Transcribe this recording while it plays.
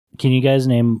Can you guys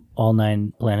name all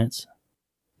 9 planets?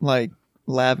 Like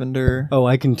lavender. Oh,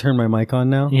 I can turn my mic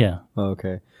on now? Yeah. Oh,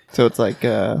 okay. So it's like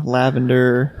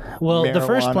lavender. Well, the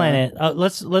first marijuana. planet.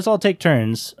 Let's all take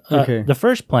turns. Okay. The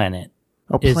first planet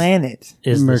Oh, is- planet.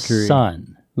 is Mercury. the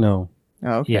sun. No,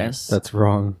 Oh, okay. Yes. that's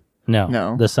wrong.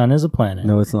 No. The sun is a planet.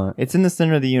 No, it's not. It's in the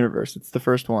center of the universe. It's the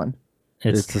first one.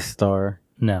 It's a star.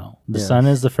 No. The Yes. sun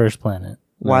is the first planet.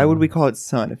 Why would we call it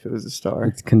sun if it was a star?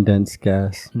 It's condensed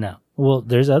gas. No. Well,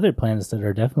 there's other planets that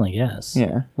are definitely gas.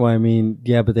 Yeah. Well, I mean,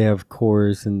 yeah, but they have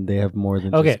cores and they have more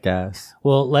than Okay. just gas.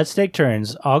 Well, let's take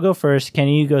turns. I'll go first.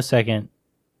 Kenny, you go second.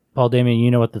 Paul Damien,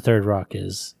 you know what the third rock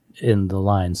is in the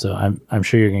line, so I'm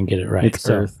sure you're gonna get it right. It's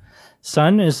So, Earth.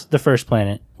 Sun is the first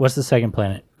planet. What's the second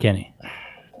planet, Kenny?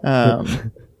 I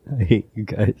hate you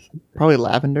guys. Probably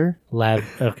lavender.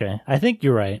 Okay, I think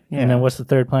you're right. Yeah. And then what's the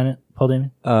third planet, Paul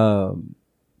Damien?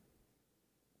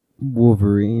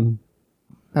 Wolverine.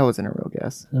 That wasn't a real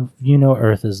guess. You know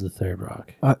Earth is the third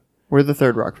rock. We're the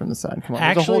third rock from the sun. Come on.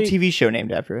 There's a whole Actually- TV show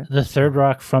named after it. The third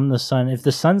rock from the sun. If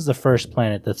the sun's the first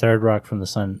planet, the third rock from the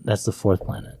sun, that's the fourth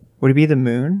planet. Would it be the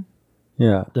moon?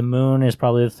 Yeah. The moon is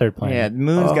probably the third planet. Yeah, the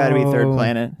moon's got to be third Oh.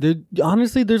 planet.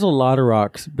 Honestly, there's a lot of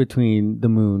rocks between the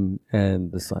moon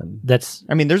and the sun. That's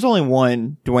I mean, there's only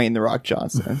one Dwayne the Rock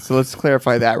Johnson, so let's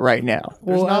clarify that right now.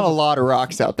 There's Well, not a lot of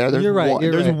rocks out there. There's You're right. one.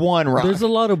 You're There's right. one rock. There's a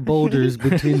lot of boulders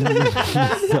between the moon and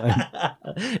the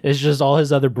sun. it's just all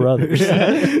his other brothers.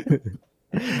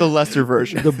 the lesser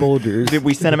version. The boulders.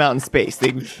 We sent them out in space.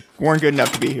 They weren't good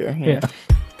enough to be here. Yeah.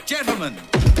 Gentlemen,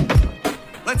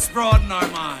 let's broaden our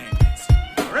minds.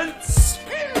 Prince.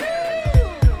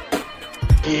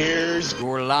 Here's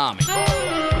Gorlami.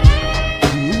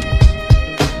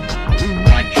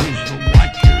 Watchers, the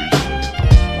watchers.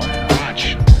 Watch.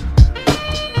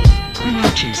 Who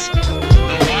watches? The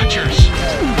watchers.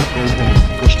 Go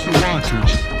home. Push the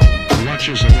watchers. The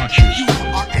watchers are watchers. You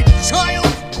are a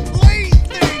child's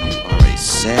plaything. You are a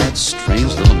sad,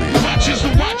 strange little man. Watchers,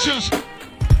 the watchers.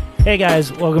 Hey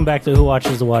guys, welcome back to Who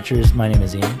Watches the Watchers. My name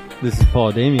is Ian. This is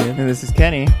Paul Damien. And this is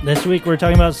Kenny. This week we're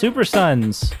talking about Super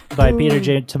Sons by Peter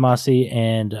J. Tomasi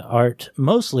and art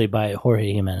mostly by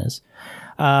Jorge Jimenez.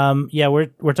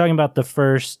 We're talking about the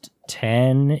first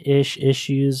 10-ish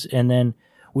issues, and then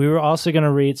we were also going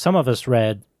to read, some of us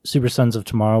read Super Sons of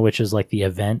Tomorrow, which is like the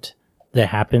event that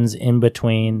happens in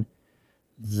between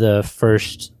the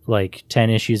first like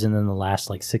 10 issues and then the last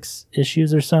like 6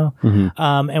 issues or so.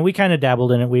 And we kind of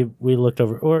dabbled in it. We looked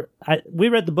over, we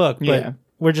read the book, but Yeah.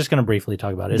 we're just going to briefly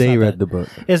talk about it. It's They not read that- the book.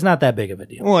 It's not that big of a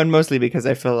deal. Well, and mostly because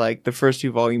I feel like the first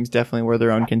 2 volumes definitely were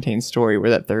their own contained story,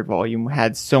 where that third volume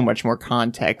had so much more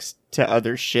context to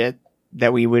other shit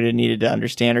that we would have needed to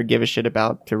understand or give a shit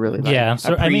about to really like, Yeah,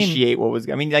 so, I mean- appreciate what was.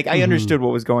 I mean, like I understood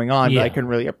what was going on, but I Yeah. couldn't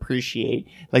really appreciate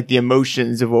like the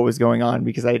emotions of what was going on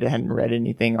because I hadn't read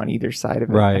anything on either side of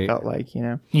it. I Right. felt like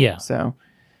Yeah. So,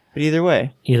 but either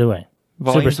way, Either way.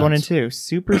 volumes Super 1 and Sons. 2,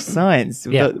 Super Sons.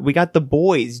 Yeah. We got the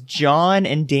boys, John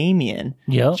and Damien.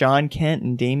 Yep. John Kent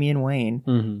and Damian Wayne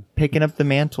Mm-hmm. picking up the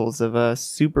mantles of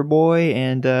Superboy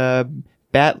and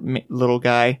little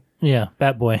guy, Yeah.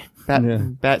 Bat Boy.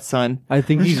 Bat son. I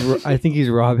think he's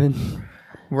Robin.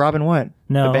 Robin what?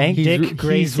 No. The bank? Dick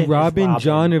Grayson is Robin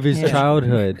John of his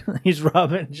childhood. He's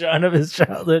Robin John of his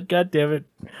childhood. God damn it.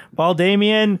 Paul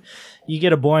Damien, you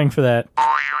get a boing for that.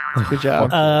 Good job.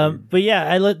 But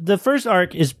yeah, the first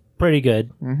arc is pretty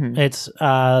good. Mm-hmm. It's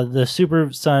the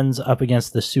Super Sons up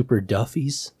against the Super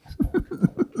Duffies.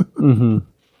 Mm-hmm.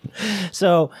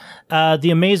 So the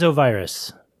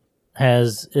Amazovirus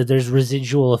there's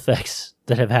residual effects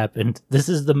that have happened. This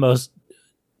is the most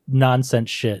nonsense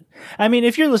shit. I mean,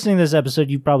 if you're listening to this episode,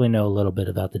 you probably know a little bit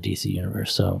about the DC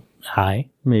universe. So hi,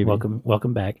 Maybe.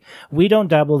 welcome back. We don't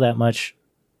dabble that much,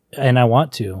 and I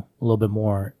want to a little bit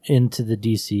more into the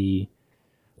DC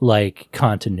like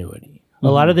continuity. A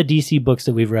lot of the DC books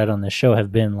that we've read on this show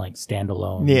have been like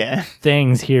standalone Yeah.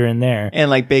 things here and there.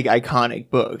 And like big iconic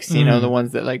books, you know, the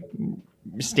ones that like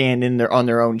stand on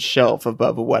their own shelf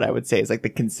above what I would say is like the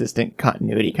consistent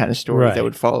continuity kind of stories Right. that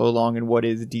would follow along in what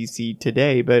is DC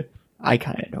today, but I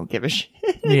kind of don't give a shit.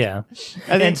 Yeah. I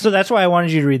think, And so that's why I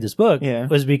wanted you to read this book. Yeah.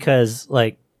 Was because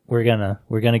like we're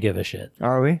gonna give a shit.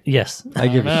 are we? Yes. I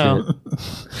give a know.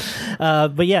 shit.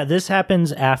 But yeah, this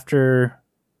happens after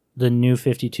the New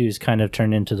 52s kind of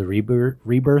turned into the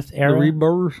rebirth era. The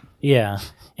rebirth. Yeah.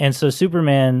 And so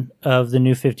Superman of the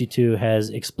New 52 has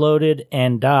exploded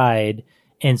and died.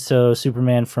 And so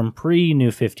Superman from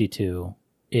pre-New 52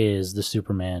 is the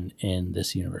Superman in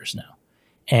this universe now.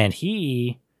 And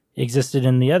he existed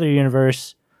in the other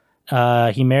universe.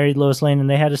 He married Lois Lane and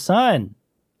they had a son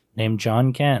named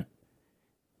John Kent.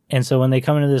 And so when they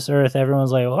come into this Earth,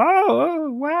 everyone's like, oh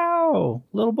wow,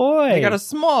 little boy. They got a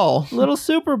small. little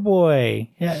Superboy.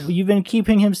 Yeah, you've been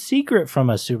keeping him secret from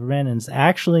us, Superman. And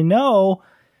actually, no,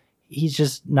 he's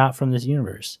just not from this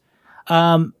universe.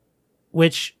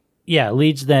 Which, yeah,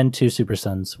 leads then to Super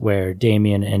Sons, where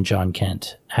Damian and John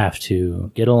Kent have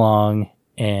to get along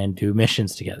and do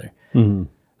missions together.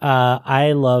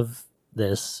 I love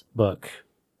this book.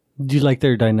 Do you like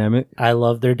their dynamic? I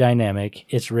love their dynamic.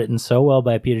 It's written so well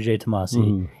by Peter J.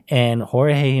 Tomasi, and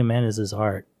Jorge Jimenez's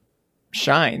art,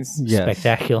 Shines. Yes,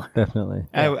 spectacular. definitely.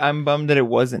 I'm bummed that it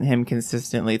wasn't him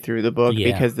consistently through the book,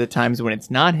 Yeah. because the times when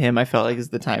it's not him, I felt like is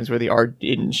the times where the art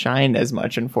didn't shine as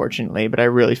much, unfortunately. But I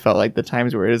really felt like the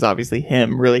times where it is obviously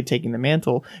him really taking the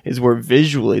mantle is where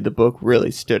visually the book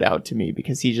really stood out to me,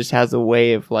 because he just has a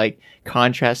way of like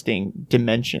contrasting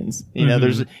dimensions. You know,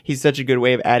 he's such a good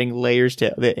way of adding layers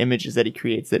to the images that he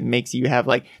creates that makes you have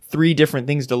like 3 different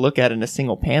things to look at in a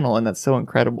single panel, and that's so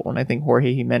incredible. And I think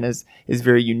Jorge Jimenez is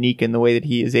very unique in the way that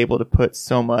he is able to put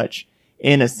so much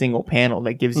in a single panel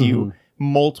that gives you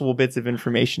multiple bits of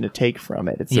information to take from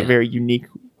it. It's a very unique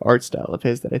art style of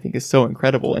his that I think is so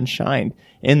incredible and shined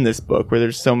in this book, where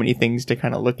there's so many things to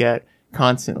kind of look at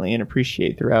constantly and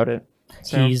appreciate throughout it.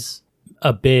 So, He's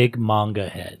a big manga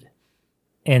head.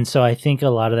 And so I think a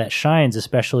lot of that shines,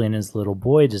 especially in his little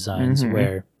boy designs,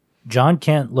 where John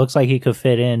Kent looks like he could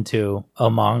fit into a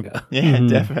manga. yeah,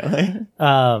 definitely.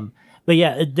 But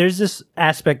yeah, there's this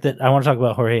aspect that I want to talk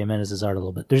about Jorge Jimenez's art a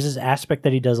little bit. There's this aspect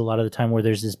that he does a lot of the time where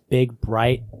there's this big,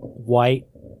 bright, white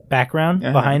background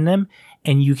behind them,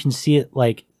 and you can see it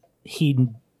like he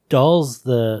dulls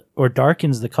or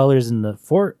darkens the colors in the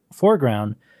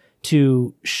foreground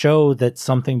to show that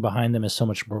something behind them is so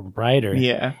much brighter.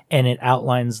 Yeah. And it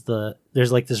outlines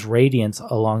there's like this radiance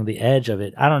along the edge of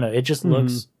it. I don't know. It just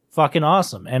looks fucking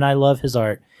awesome. And I love his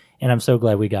art. And I'm so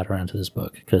glad we got around to this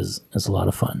book because it's a lot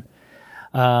of fun.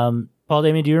 Paul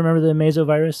Damien, do you remember the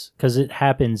Mesovirus? Because it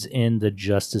happens in the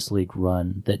Justice League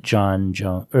run that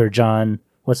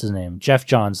what's his name? Jeff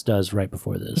Johns does right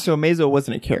before this. So Mazo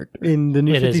wasn't a character. In the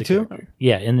New It is a 52? character.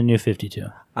 Yeah, in the New 52.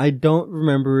 I don't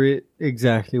remember it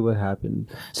exactly what happened.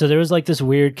 So there was like this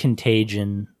weird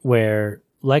contagion where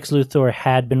Lex Luthor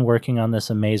had been working on this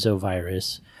Amazo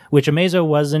virus, which Amazo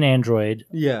was an android.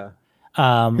 Yeah.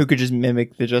 Who could just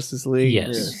mimic the Justice League?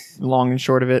 Yes. Long and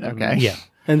short of it. Okay. Yeah.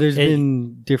 And there's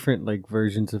been different like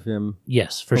versions of him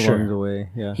Yes, for along sure. the way.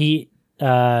 Yeah.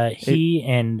 He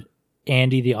and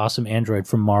Andy the Awesome Android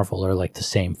from Marvel are like the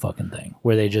same fucking thing,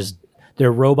 where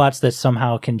they're robots that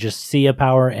somehow can just see a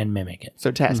power and mimic it.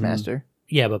 So Taskmaster,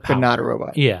 Yeah, but but not a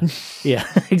robot. Yeah, yeah,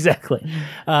 exactly.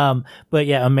 But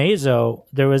yeah, Amazo,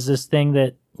 there was this thing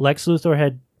that Lex Luthor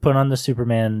had put on the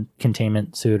Superman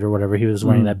containment suit or whatever. He was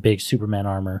wearing that big Superman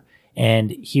armor.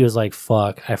 And he was like,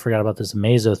 fuck, I forgot about this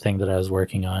Amazo thing that I was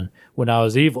working on when I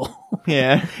was evil.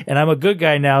 Yeah. And I'm a good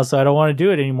guy now, so I don't want to do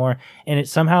it anymore. And it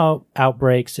somehow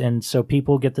outbreaks. And so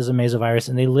people get this Amazo virus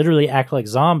and they literally act like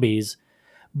zombies.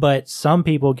 But some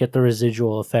people get the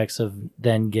residual effects of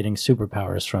then getting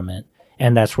superpowers from it.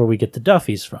 And that's where we get the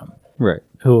Duffies from, Right.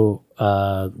 who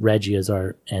Reggie is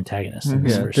our antagonist in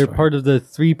this Yeah. first They're story. part of the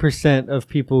 3% of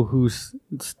people who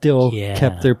still Yeah.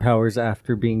 kept their powers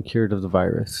after being cured of the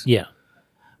virus. Yeah.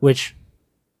 Which,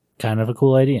 kind of a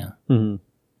cool idea.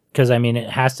 Because, I mean, it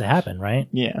has to happen, right?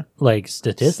 Yeah. Like,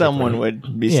 statistically. Someone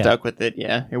would be Yeah. stuck with it.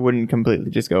 Yeah. It wouldn't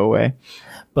completely just go away.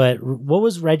 But what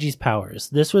was Reggie's powers?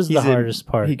 This was the hardest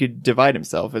part. He could divide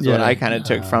himself is what Yeah. I kind of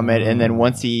took from it. And then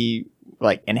once he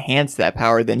like enhanced that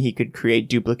power, then he could create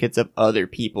duplicates of other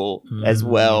people as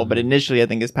well. But initially I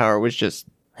think his power was just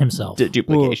Himself.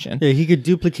 duplication. Well, yeah, he could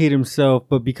duplicate himself,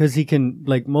 but because he can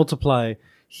like multiply,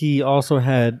 he also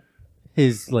had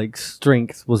his like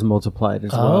strength was multiplied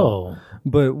as well. Oh.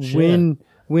 But when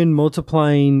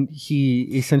multiplying, he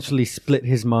essentially split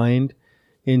his mind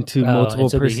into multiple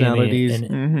it's a beginning, personalities.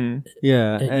 An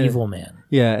Yeah, and, evil man.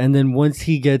 Yeah, and then once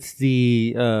he gets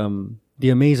the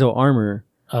Amazo armor,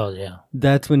 Oh, yeah.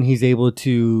 that's when he's able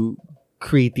to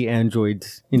create the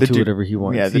androids into whatever he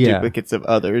wants. Yeah, the duplicates of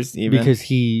others even. because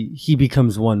he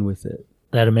becomes one with it.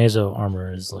 That Amazo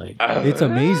armor is like... It's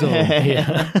amazing.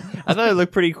 yeah. I thought it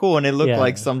looked pretty cool, and it looked Yeah.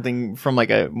 like something from like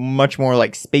a much more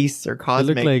like space or It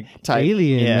cosmic looked like type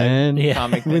Alien, man. Yeah.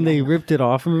 comic When thing. they ripped it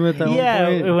off of him at that one Yeah,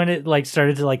 point. when it like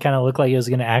started to like kind of look like it was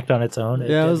going to act on its own.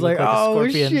 It Yeah, I did was look like, a oh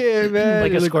scorpion, shit, man.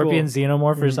 like It a looked scorpion cool.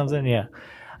 xenomorph or something. Yeah.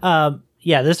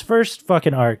 Yeah, this first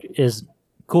fucking arc is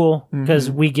cool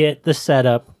because we get the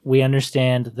setup. We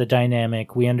understand the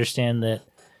dynamic. We understand that,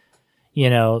 you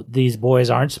know, these boys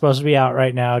aren't supposed to be out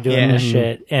right now doing Yeah. this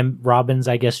shit. And Robin's,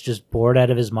 I guess, just bored out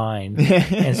of his mind.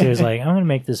 And so he's like, I'm going to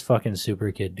make this fucking super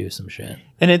kid do some shit.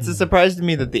 And it's a surprise to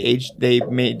me that the age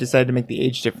decided to make the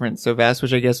age difference so vast,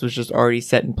 which I guess was just already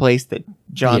set in place that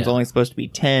John's Yeah. only supposed to be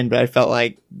 10. But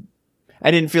I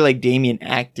didn't feel like Damien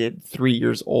acted 3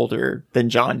 years older than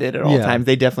John did at all Yeah. times.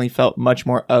 They definitely felt much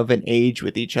more of an age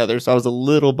with each other. So I was a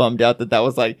little bummed out that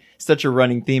was like such a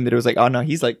running theme that it was like, oh no,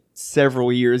 he's like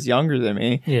several years younger than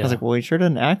me. I Yeah. was like, well, he sure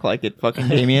doesn't act like it, fucking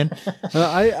Damien.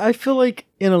 I feel like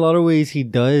in a lot of ways he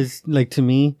does, like, to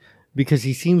me, because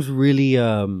he seems really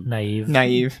Naive.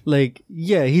 Naive. like,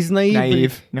 yeah, he's naive.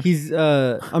 Naive. But he's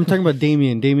I'm talking about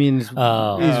Damien. Damien is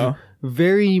Oh.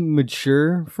 very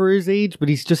mature for his age, but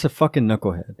he's just a fucking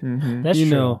knucklehead. That's you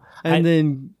true. know. And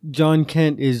then John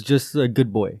Kent is just a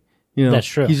good boy. You know, That's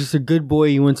true. He's just a good boy.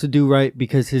 He wants to do right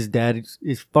because his dad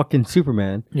is fucking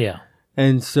Superman. Yeah.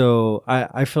 And so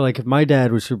I feel like if my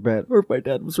dad was Superman, or if my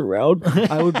dad was around,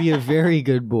 I would be a very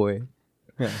good boy.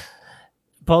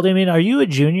 Paul Damien, are you a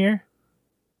junior?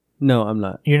 No, I'm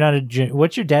not. You're not a junior.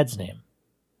 What's your dad's name?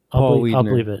 Paul I'll Wiedner.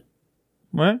 believe it.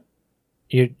 What?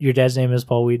 Your dad's name is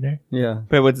Paul Wiedner? Yeah,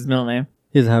 But what's his middle name?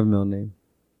 he doesn't have a middle name.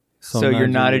 So I'm you're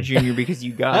not a junior. junior because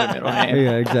you got a middle name.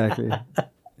 Yeah, exactly.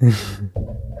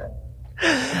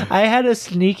 I had a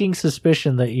sneaking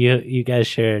suspicion that you guys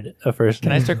shared a first Can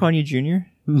name. I start calling you Junior?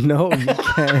 No, you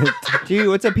can't. Dude,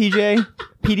 what's up, PJ? You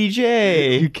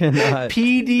PDJ. cannot.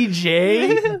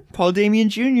 PDJ? Paul Damien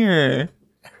Jr.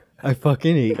 I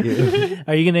fucking hate you.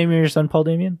 Are you going to name your son Paul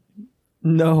Damien?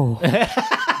 No,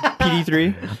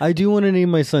 PD3. I do want to name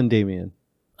my son Damien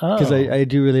Oh. because I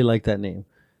do really like that name.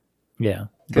 Yeah.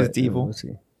 Because But, it's evil. We'll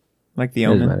see. Like the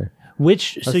Doesn't Omen. matter.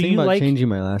 Which, I was so thinking you about like, changing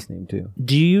my last name too.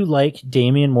 do you like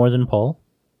Damien more than Paul?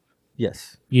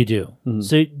 Yes. You do. Mhm.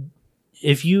 So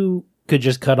if you could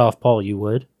just cut off Paul, you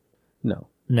would? No.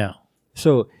 No.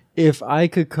 So if I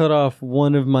could cut off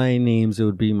one of my names, it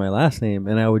would be my last name,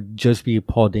 and I would just be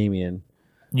Paul Damien.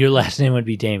 Your last name would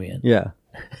be Damien. Yeah.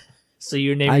 So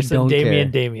your name I is don't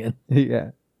Damien care. Damien.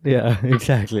 Yeah. Yeah,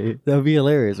 exactly. That would be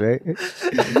hilarious, right?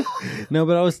 No,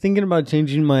 but I was thinking about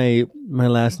changing my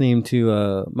last name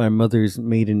to my mother's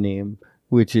maiden name,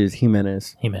 which is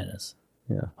Jimenez. Jimenez.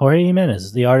 Yeah. Jorge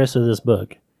Jimenez, the artist of this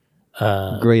book.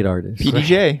 Great artist.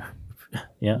 PDJ.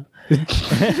 Yeah.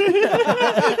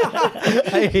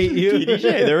 I hate you. PDJ.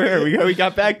 There we go. We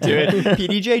got back to it.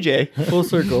 PDJJ. Full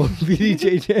circle.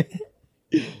 BDJJ.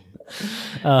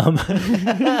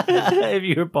 If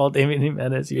you were Paul Damien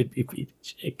Jimenez, you'd be Peter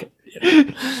Jacob.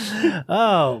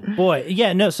 Oh boy,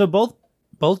 yeah. No, so both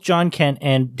John Kent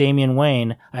and Damian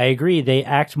Wayne, I agree, they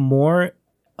act more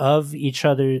of each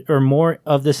other or more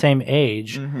of the same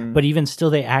age, but even still,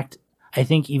 they act, I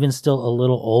think, even still a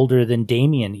little older than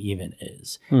Damian even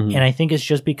is, and I think it's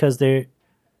just because they're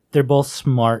both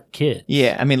smart kids.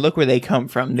 Yeah, I mean, look where they come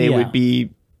from. They Yeah. would be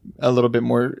a little bit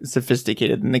more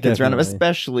sophisticated than the kids around them, Definitely.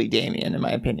 especially Damien, in my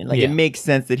opinion. Like, Yeah. it makes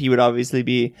sense that he would obviously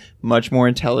be much more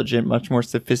intelligent, much more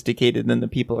sophisticated than the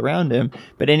people around him.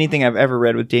 But anything I've ever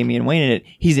read with Damian Wayne in it,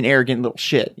 he's an arrogant little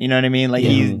shit. You know what I mean? Like,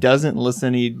 he doesn't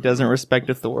listen. He doesn't respect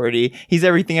authority. He's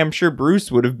everything I'm sure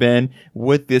Bruce would have been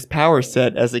with this power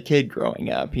set as a kid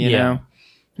growing up, you Yeah. know?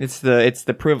 It's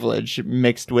the privilege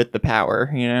mixed with the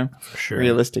power, you know? For sure.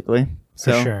 Realistically.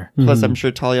 So, sure. plus I'm sure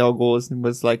Talia al Ghul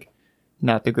was like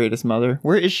not the greatest mother.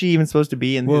 Where is she even supposed to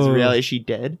be in his Whoa. reality? Is she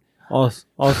dead? Also,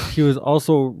 he was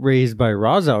also raised by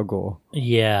Ra's al Ghul.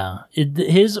 Yeah,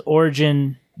 his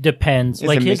origin depends. It's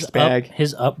like a his mixed bag.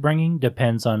 his upbringing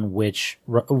depends on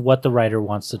what the writer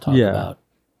wants to talk Yeah. about.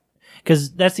 Because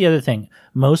that's the other thing.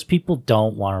 Most people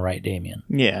don't want to write Damien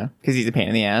Yeah, because he's a pain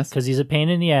in the ass. because he's a pain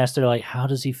in the ass. They're like, how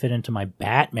does he fit into my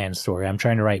Batman story? I'm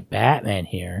trying to write Batman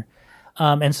here,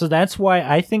 and so that's why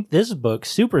I think this book,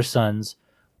 Super Sons,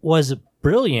 was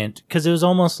brilliant because it was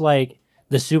almost like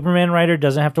the Superman writer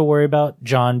doesn't have to worry about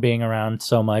John being around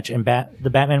so much, and the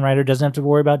Batman writer doesn't have to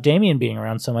worry about Damian being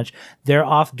around so much. They're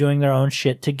off doing their own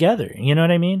shit together. You know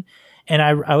what I mean? And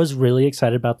I was really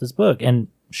excited about this book, and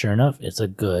sure enough, it's a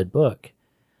good book.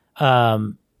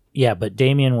 Yeah, but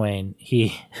Damian Wayne,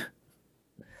 he's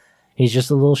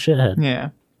just a little shithead. Yeah.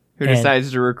 Who And-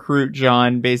 decides to recruit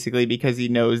John basically because he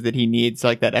knows that he needs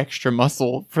like that extra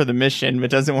muscle for the mission,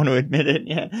 but doesn't want to admit it.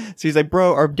 Yeah. So he's like,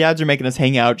 bro, our dads are making us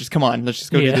hang out. Just come on. Let's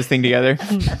just go do Yeah. this thing together.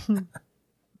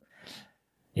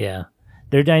 Yeah,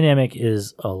 their dynamic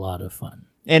is a lot of fun.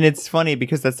 And it's funny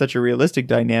because that's such a realistic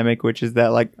dynamic, which is that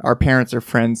like our parents are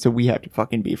friends, so we have to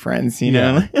fucking be friends, you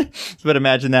know? But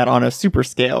imagine that on a super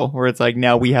scale where it's like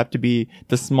now we have to be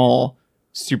the small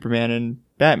Superman and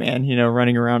Batman, you know,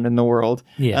 running around in the world.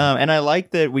 Yeah. And I like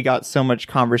that we got so much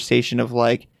conversation of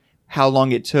like how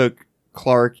long it took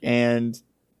Clark and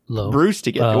Bruce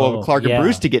to get Clark and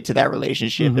Bruce to get to that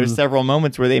relationship. There's several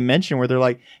moments where they mention where they're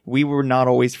like, we were not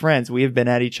always friends. We have been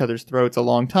at each other's throats a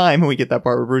long time. And we get that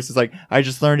part where Bruce is like, I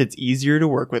just learned it's easier to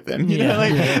work with him. You know,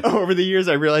 like over the years,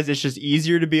 I realized it's just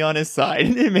easier to be on his side.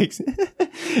 And it makes, and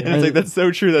it's like, that's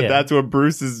so true that that's what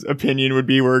Bruce's opinion would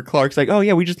be, where Clark's like, oh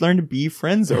yeah, we just learned to be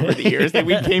friends over the years. That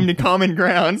we came to common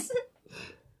grounds.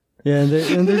 Yeah, and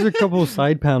there's a couple of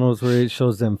side panels where it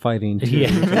shows them fighting too.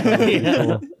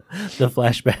 Yeah. The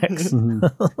flashbacks,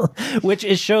 which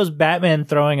it shows Batman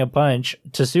throwing a punch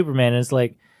to Superman. And it's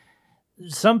like,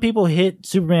 some people hit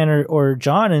Superman or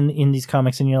John in these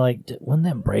comics, and you're like, wouldn't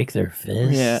that break their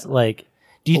fist? Yeah. Like,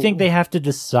 do you think they have to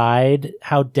decide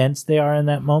how dense they are in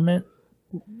that moment?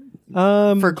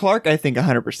 For Clark, I think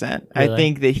 100%. I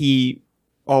think that he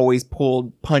always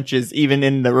pulled punches, even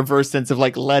in the reverse sense of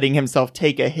like letting himself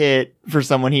take a hit for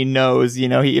someone he knows. You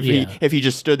know, if he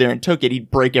just stood there and took it, he'd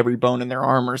break every bone in their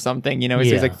arm or something. You know, so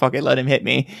he's like, fuck it, let him hit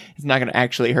me. It's not going to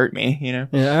actually hurt me. You know.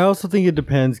 Yeah, I also think it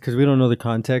depends because we don't know the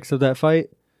context of that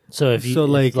fight. So if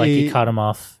he caught him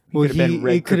off. Well, could have been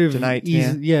red kryptonite.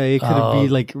 It could have been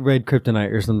like red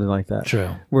kryptonite or something like that. True.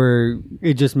 Where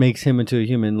it just makes him into a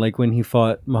human, like when he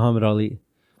fought Muhammad Ali.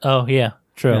 Oh yeah,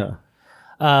 true.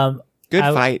 Yeah. Good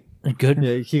fight. Good.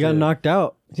 Yeah, he got knocked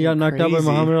out. He got knocked out by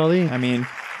Muhammad Ali. I mean,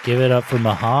 give it up for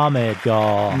Muhammad,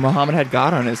 y'all. Muhammad had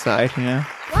God on his side, you know.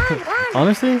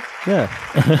 Honestly, yeah,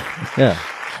 yeah.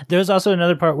 There's also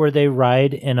another part where they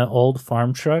ride in an old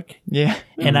farm truck. Yeah.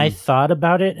 And I thought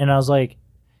about it, and I was like,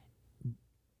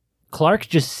 Clark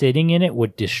just sitting in it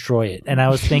would destroy it. And I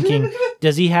was thinking,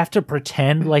 does he have to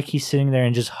pretend like he's sitting there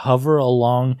and just hover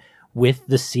along with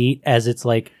the seat as it's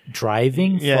like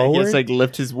driving forward? He has to like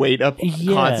lift his weight up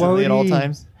Yeah. constantly at all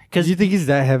times. Because you think he's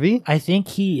that heavy? I think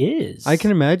he is. I can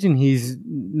imagine he's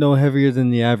no heavier than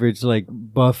the average like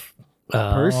buff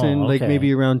person, like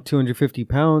maybe around 250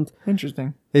 pounds.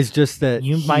 Interesting. It's just that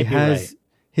You he might be has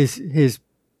right.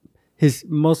 his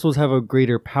muscles have a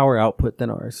greater power output than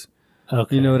ours.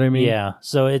 Okay. You know what I mean? Yeah.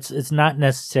 So it's not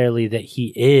necessarily that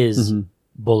he is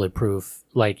bulletproof,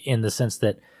 like in the sense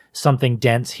that something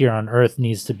dense here on Earth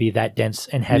needs to be that dense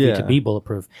and heavy to be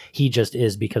bulletproof. He just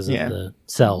is because of the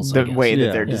cells. The way that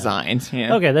Yeah. they're designed.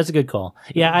 Yeah. Okay, that's a good call.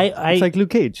 Yeah, I It's like Luke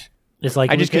Cage. it's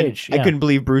like I just Luke couldn't, Cage. I couldn't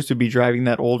believe Bruce would be driving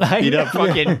that old beat up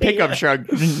fucking pickup truck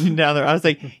down there. I was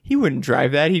like, he wouldn't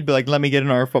drive that. He'd be like, let me get in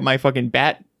my fucking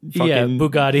bat. Fucking,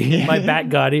 Bugatti, my Bat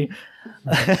Gotti.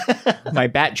 my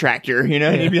bat tractor, you know,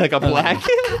 and he'd be like a black.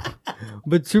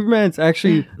 But Superman's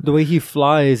actually the way he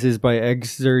flies is by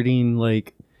exerting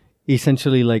like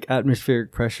essentially like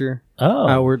atmospheric pressure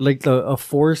outward. Like a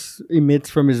force emits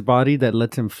from his body that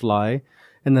lets him fly,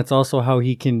 and that's also how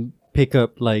he can pick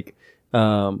up like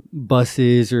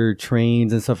buses or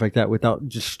trains and stuff like that without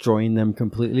destroying them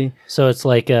completely. So it's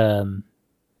like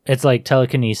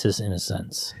telekinesis in a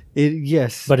sense,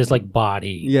 Yes, but it's like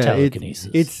body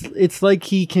telekinesis. It's like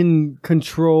he can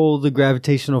control the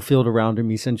gravitational field around him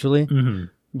essentially.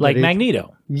 like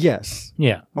Magneto. Yes.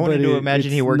 Yeah. I wanted But to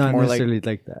imagine he it's worked not more like. necessarily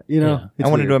like that. You know, Yeah. I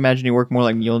wanted to imagine he worked more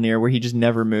like Mjolnir, where he just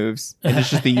never moves, and it's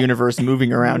just the universe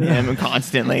moving around him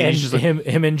constantly. And And it's just like,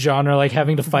 him and John are like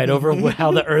having to fight over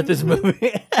how the Earth is moving.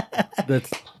 That's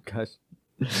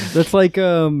like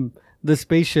the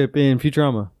spaceship in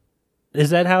Futurama.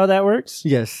 Is that how that works?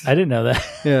 Yes. I didn't know that.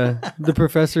 Yeah. The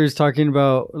professor is talking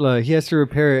about he has to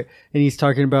repair it, and he's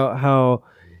talking about how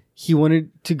he wanted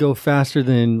to go faster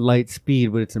than light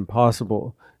speed, but it's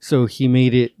impossible. So he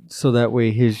made it so that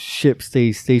way his ship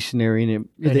stays stationary and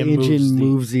the engine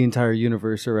moves the entire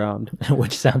universe around.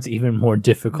 Which sounds even more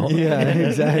difficult. Yeah,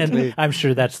 exactly. And I'm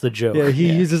sure that's the joke. Yeah,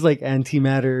 he uses like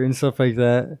antimatter and stuff like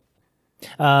that.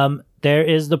 There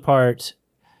is the part.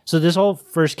 So this whole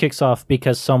first kicks off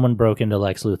because someone broke into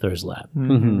Lex Luthor's lab.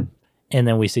 Mm-hmm. And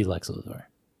then we see Lex Luthor.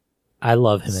 I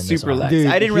love him in this super arc. Lex. Dude,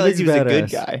 I didn't he realize he was looks a good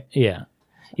badass. guy. Yeah.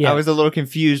 Yeah. I was a little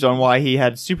confused on why he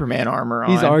had Superman armor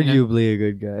on. He's you know? arguably a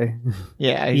good guy.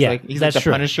 Yeah, he's Yeah, like that's the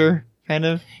true. Punisher, kind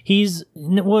of. he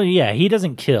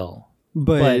doesn't kill.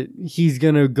 But he's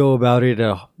going to go about it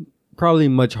a probably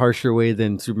much harsher way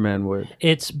than Superman would.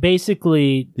 It's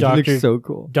basically He looks so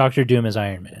cool. Doctor Doom is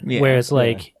Iron Man. Yeah, where it's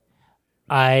like,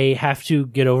 I have to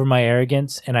get over my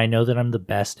arrogance and I know that I'm the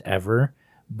best ever,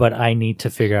 but I need to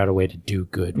figure out a way to do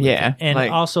good. with Yeah, it. And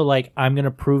like- also like, I'm going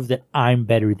to prove that I'm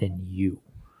better than you.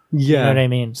 Yeah. You know what I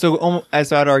mean? So,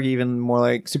 as I'd argue, even more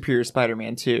like Superior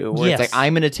Spider-Man 2, where Yes. it's like,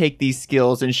 I'm going to take these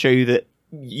skills and show you that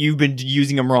you've been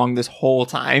using them wrong this whole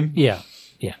time. Yeah.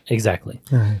 Yeah, exactly.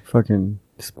 Fucking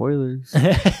spoilers.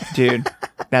 Dude,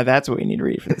 now that's what we need to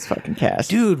read for this fucking cast.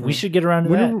 Dude, we should get around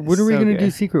to When that. are we So going to good.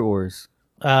 do Secret Wars?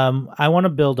 I want to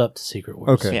build up to Secret Wars.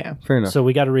 Okay, Yeah. fair enough. So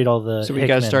we got to read all the. So we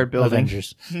gotta Hickman start building.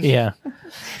 Avengers. Yeah.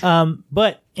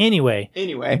 But anyway,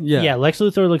 yeah. Lex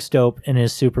Luthor looks dope in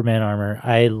his Superman armor.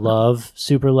 I love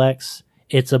Super Lex.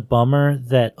 It's a bummer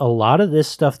that a lot of this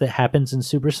stuff that happens in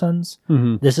Super Sons,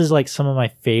 this is like some of my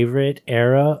favorite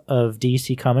era of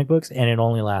DC comic books, and it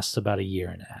only lasts about a year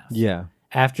and a half. Yeah.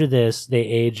 After this, they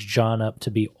age John up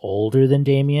to be older than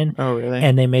Damian. Oh, really?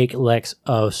 And they make Lex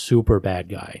a super bad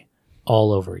guy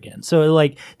all over again. So,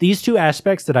 like, these two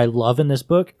aspects that I love in this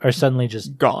book are suddenly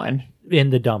just Gone. in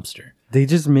the dumpster. They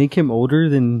just make him older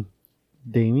than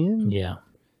Damian? Yeah.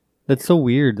 That's so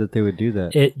weird that they would do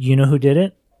that. You know who did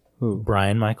it? Who?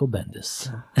 Brian Michael Bendis.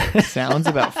 Sounds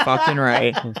about fucking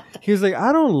right. He was like,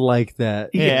 I don't like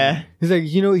that. Yeah. He's like,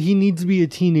 he needs to be a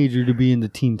teenager to be in the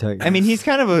Teen Titans. I mean, he's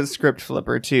kind of a script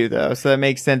flipper too, though. So that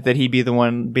makes sense that he'd be the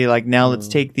one be like, now let's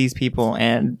take these people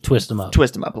and Twist them up.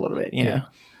 twist them up a little bit. You know,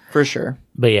 for sure.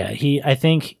 But yeah, I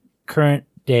think current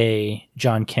day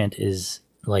John Kent is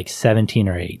like 17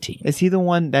 or 18. Is he the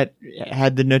one that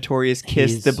had the notorious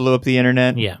kiss He's- that blew up the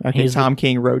internet? Yeah. Okay. He's Tom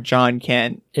King wrote John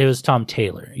Kent. It was Tom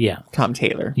Taylor. Yeah. Tom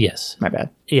Taylor. Yes. My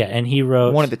bad. Yeah. And he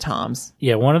wrote One of the Toms.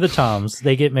 Yeah, one of the Toms.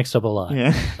 They get mixed up a lot.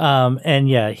 Yeah. And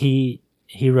yeah, he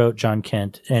wrote John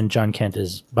Kent, and John Kent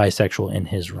is bisexual in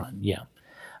his run. Yeah.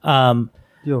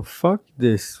 Yo, fuck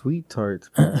this sweet tart.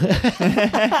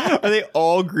 Are they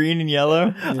all green and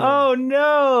yellow? Oh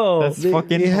no! That's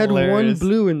fucking They had one hilarious.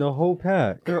 blue in the whole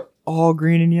pack. They're all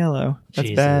green and yellow. That's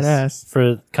Jesus. badass.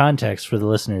 For context for the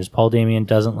listeners, Paul Damian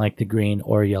doesn't like the green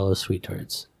or yellow sweet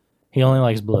tarts. He only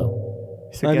likes blue.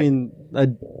 So, I mean,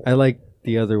 I like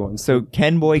the other ones. so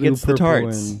Ken Boy Blue, gets the purple,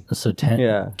 tarts. and- So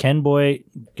Yeah. Ken Boy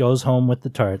goes home with the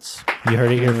tarts. You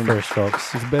heard it here first,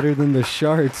 folks. It's better than the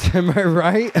shards. Am I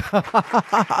right?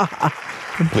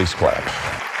 Please clap.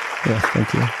 Yes,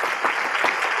 thank you.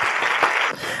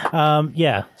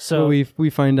 Yeah. So we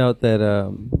find out that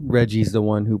Reggie's the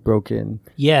one who broke in.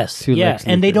 Yes, to yeah, Lex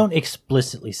and they Luthor. don't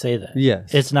explicitly say that.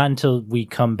 Yes. It's not until we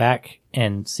come back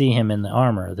and see him in the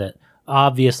armor that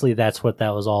obviously that's what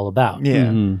that was all about. Yeah.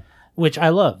 Mm-hmm. Which I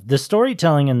love. The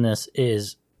storytelling in this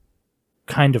is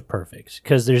kind of perfect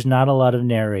because there's not a lot of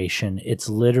narration. It's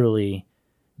literally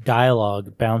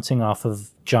dialogue bouncing off of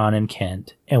John and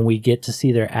Kent, and we get to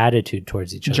see their attitude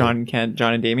towards each other. John and Kent,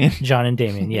 John and Damien. John and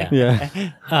Damien, yeah.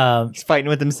 Yeah. He's fighting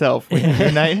with himself.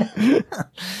 Good night.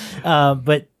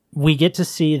 But we get to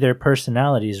see their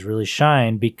personalities really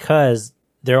shine because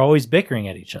they're always bickering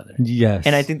at each other. Yes.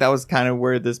 And I think that was kind of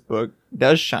where this book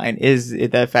does shine, is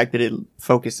the fact that it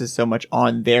focuses so much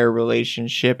on their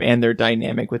relationship and their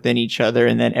dynamic within each other,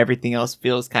 and then everything else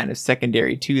feels kind of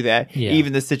secondary to that. Yeah.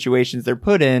 Even the situations they're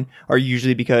put in are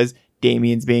usually because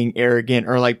Damien's being arrogant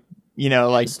or like, you know,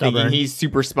 like Stubborn. thinking he's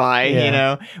super spy, Yeah. you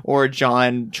know, or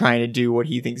John trying to do what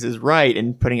he thinks is right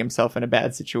and putting himself in a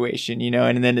bad situation, you know,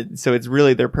 and then so it's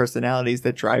really their personalities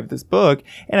that drive this book.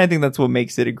 And I think that's what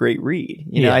makes it a great read.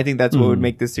 You know, Yeah. I think that's what would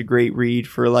make this a great read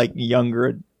for like a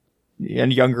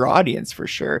younger audience for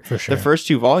sure. For sure. The first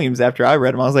two volumes after I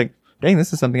read them, I was like, dang,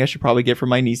 this is something I should probably get for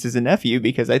my nieces and nephew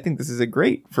because I think this is a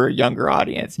great for a younger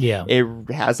audience. Yeah. It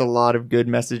has a lot of good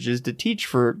messages to teach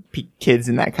for kids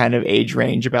in that kind of age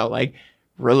range about like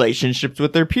relationships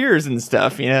with their peers and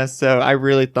stuff, you know? So I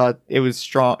really thought it was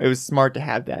strong. It was smart to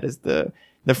have that as the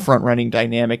front running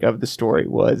dynamic of the story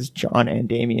was John and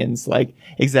Damien's like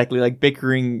exactly like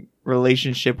bickering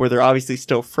relationship where they're obviously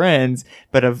still friends,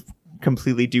 but of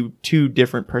completely two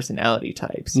different personality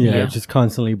types. yeah, Yeah. just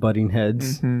constantly butting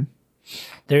heads. Mm-hmm.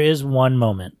 There is one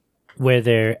moment where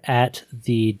they're at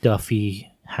the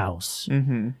Duffy house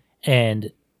Mm-hmm.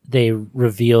 and they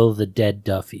reveal the dead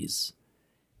Duffys.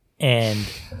 And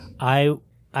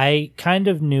I kind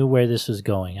of knew where this was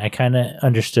going. I kind of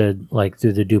understood, like,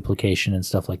 through the duplication and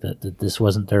stuff like that this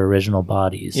wasn't their original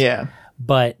bodies. Yeah.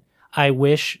 But I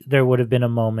wish there would have been a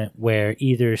moment where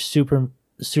either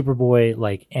Superboy,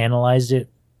 like, analyzed it,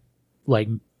 like,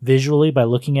 visually by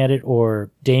looking at it, or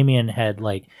Damien had,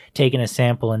 like, taken a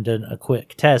sample and done a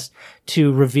quick test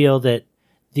to reveal that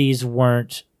these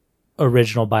weren't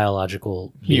original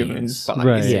biological Humans. beings. Bodies,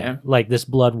 Right. Yeah, like this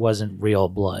blood wasn't real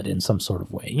blood in some sort of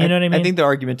way. You know what I mean? I think the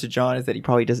argument to John is that he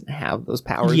probably doesn't have those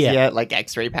powers Yeah. yet, like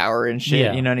X-ray power and shit.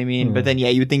 Yeah. You know what I mean? But then, yeah,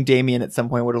 you would think Damien at some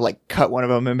point would have like cut one of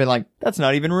them and been like, "That's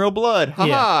not even real blood." Haha,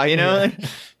 Yeah. you know, Yeah.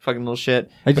 fucking little shit.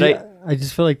 I But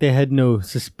just feel like they had no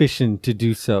suspicion to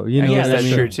do so. You know, yeah, what I that's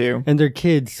mean? true too. And they're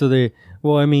kids, so they.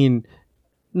 Well, I mean,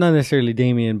 not necessarily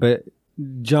Damien, but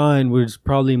John was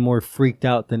probably more freaked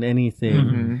out than anything.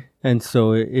 Mm-hmm. And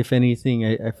so, if anything,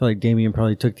 I feel like Damien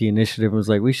probably took the initiative and was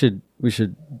like, "We should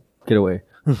get away."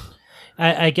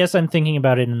 I guess I'm thinking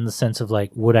about it in the sense of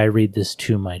like, would I read this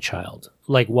to my child?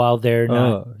 Like while they're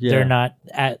not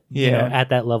at at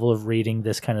that level of reading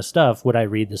this kind of stuff, would I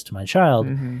read this to my child?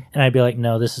 Mm-hmm. And I'd be like,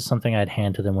 no, this is something I'd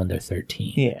hand to them when they're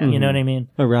 13. Yeah. You know what I mean?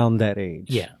 Around that age.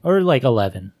 Yeah, or like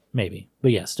 11 maybe,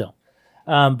 but yeah, still.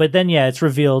 But then it's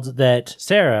revealed that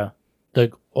Sarah,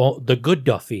 the good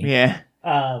Duffy,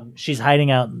 she's hiding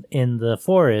out in the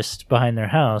forest behind their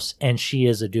house, and she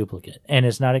is a duplicate, and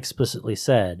it's not explicitly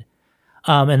said.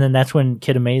 And then that's when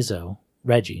Kid Amazo,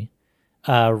 Reggie,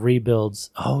 rebuilds.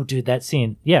 Oh, dude, that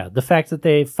scene. Yeah, the fact that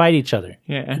they fight each other.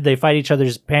 Yeah. They fight each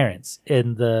other's parents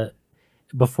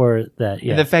before that.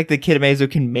 Yeah. And the fact that Kid Amazo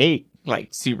can make like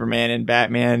Superman and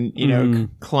Batman,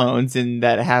 clones, and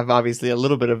that have obviously a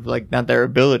little bit of like not their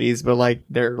abilities, but like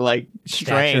their like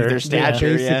strength, their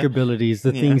stature, basic abilities,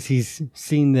 the things he's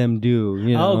seen them do.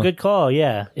 You know? Oh, good call.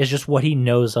 Yeah, it's just what he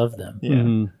knows of them. Yeah.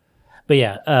 Mm-hmm. But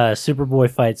yeah,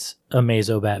 Superboy fights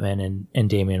Amazo Batman, and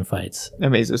Damian fights.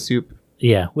 Amazo Soup.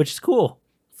 Yeah, which is cool.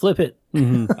 Flip it.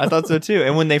 I thought so too.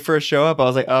 And when they first show up, I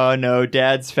was like, "Oh no,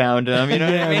 Dad's found him." You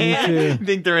know what I mean? me too. I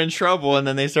think they're in trouble, and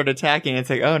then they start attacking. It's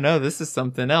like, "Oh no, this is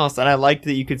something else." And I liked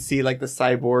that you could see like the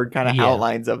cyborg kind of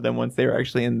outlines of them once they were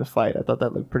actually in the fight. I thought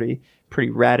that looked pretty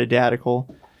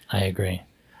rat-a-datical. I agree.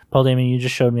 Paul Damon, you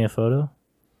just showed me a photo.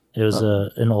 It was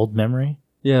an old memory.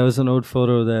 Yeah, it was an old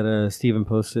photo that Steven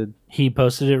posted. He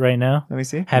posted it right now. Let me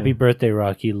see. Happy birthday,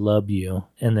 Rocky. Love you.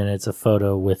 And then it's a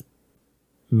photo with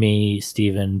me,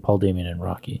 Steven, Paul Damien, and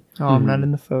Rocky. Oh, I'm not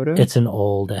in the photo. It's an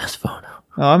old ass photo.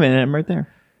 Oh, I'm in it. I'm right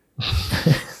there.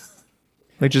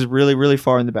 Like just really, really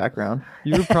far in the background.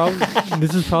 You were probably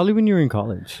this is probably when you were in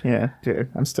college. Yeah, dude.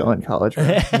 I'm still in college.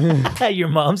 Right? Your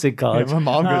mom's in college. Yeah, my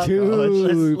mom goes to college.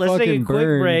 Let's take a fucking quick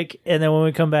burn. break, and then when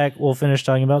we come back, we'll finish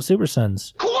talking about Super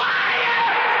Sons.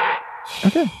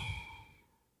 Okay.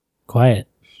 Quiet.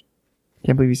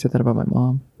 Can't believe you said that about my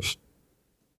mom.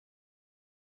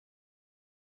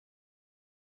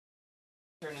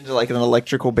 Turn into like an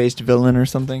electrical-based villain or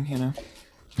something, you know?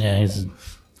 Yeah, he's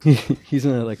He's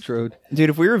an electrode. Dude,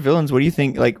 if we were villains, what do you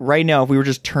think? Like right now, if we were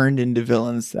just turned into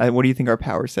villains, what do you think our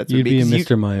power sets would You'd be? be a 'Cause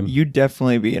Mr. Mime. You'd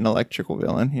definitely be an electrical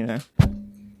villain, you know?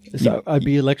 So I'd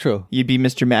be Electro. You'd be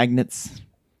Mr. Magnets.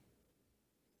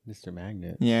 Mr.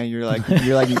 Magnet. Yeah, you're like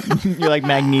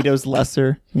Magneto's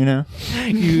lesser, you know?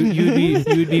 you'd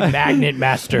be Magnet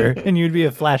Master, and you'd be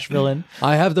a Flash villain.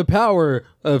 I have the power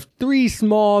of 3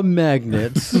 small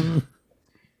magnets.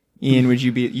 Ian,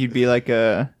 you'd be like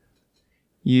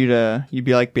you'd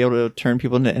be like be able to turn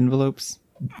people into envelopes.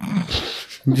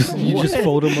 you just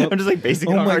fold them up. I'm just like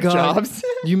basically Oh on my our God. jobs.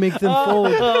 You make them fold.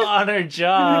 On our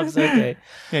jobs. Okay.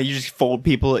 Yeah, you just fold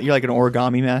people. You're like an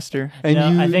origami master. And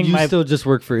No, I think you my- still just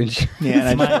work for insurance. Yeah,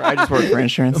 and I just work for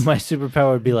insurance. My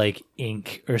superpower would be like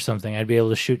ink or something. I'd be able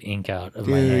to shoot ink out of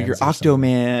my Dude, hands. you're or something.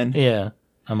 Octoman. Yeah,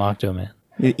 I'm Octoman.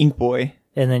 You're Ink Boy.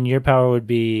 And then your power would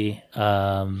be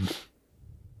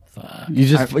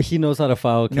He knows how to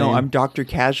file a claim. No, I'm Dr.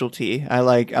 Casualty.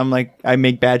 I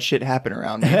make bad shit happen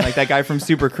around me. Like that guy from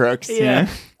Super Crooks. Yeah. Yeah.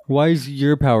 Why is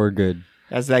your power good?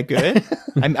 That's that good?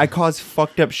 I cause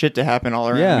fucked up shit to happen all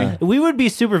around Yeah. me. we would be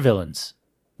supervillains.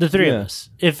 The three of Yeah. us.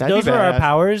 If That'd those be were our badass.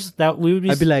 powers, that we would be.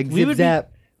 I'd be like, we zip would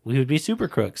zap. we would be super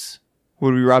crooks.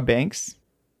 Would we rob banks?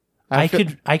 I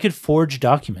could forge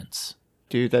documents.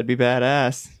 Dude, that'd be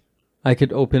badass. I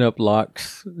could open up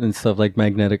locks and stuff like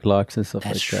magnetic locks and stuff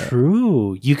That's like that.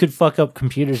 true. You could fuck up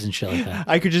computers and shit like that.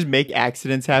 I could just make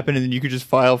accidents happen and then you could just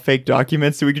file fake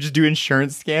documents so we could just do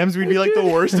insurance scams. We'd be like the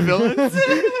worst villains.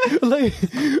 like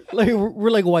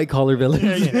we're like white collar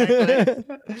villains.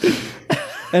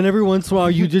 And every once in a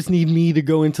while, you just need me to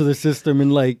go into the system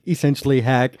and like essentially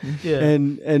hack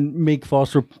and make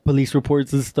false police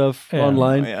reports and stuff Yeah.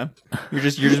 online. Oh, yeah. You're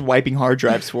just wiping hard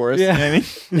drives for us. Yeah.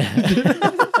 You know what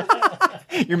I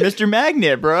mean? You're Mr.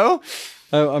 Magnet, bro.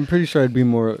 I'm pretty sure I'd be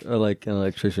more like an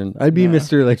electrician. I'd be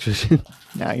Mr. Electrician.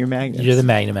 Nah, you're Magnet. You're the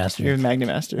Magna Master. You're the Magnet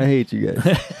Master. I hate you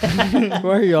guys.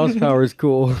 Why are y'all's powers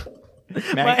cool?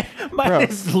 Mine Bro.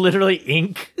 is literally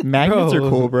ink. Magnets Bro. are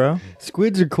cool, bro.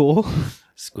 Squids are cool.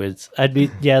 Squids.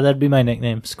 That'd be my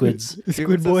nickname. Squids.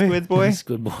 Squid boy. Squid boy.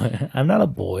 Squid boy. I'm not a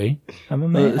boy. I'm a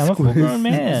man. I'm a Squid- full-grown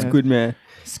man. Squid man.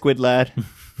 Squid lad.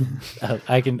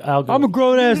 I'll go. I'm a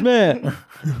grown ass man.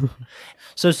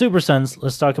 So Super Sons,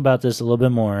 let's talk about this a little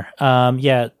bit more.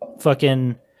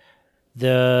 Fucking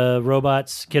the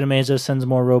robots. Kid Amazo sends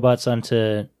more robots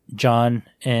onto John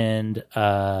and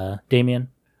Damien.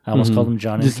 I almost called them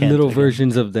John and Just Kent little again.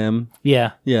 versions of them.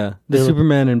 Yeah. Yeah. The Little-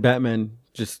 Superman and Batman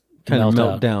just kind of Melt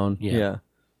melt out. down. Yeah. Yeah.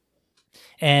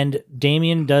 And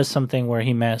Damien does something where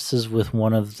he messes with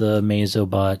one of the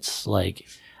Mazobots, like,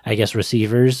 I guess,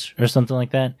 receivers or something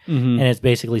like that. Mm-hmm. And it's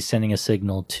basically sending a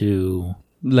signal to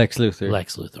Lex Luthor.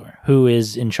 Lex Luthor, who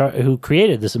is in charge, who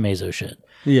created this Amazo shit.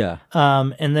 Yeah.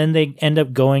 And then they end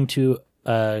up going to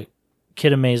Kid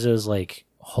Amazo's like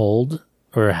hold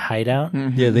or hideout.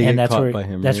 Yeah, they And get that's caught where by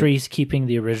him. that's right? where he's keeping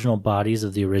the original bodies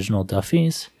of the original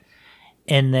Duffies.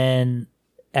 And then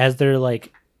as they're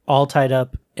like all tied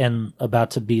up and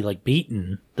about to be like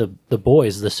beaten, the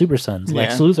boys, the Super Sons,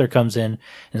 Lex Luthor comes in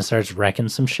and starts wrecking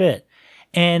some shit.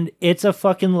 And it's a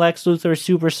fucking Lex Luthor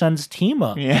Super Sons team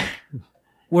up. Yeah.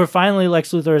 Where finally Lex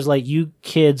Luthor is like, you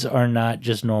kids are not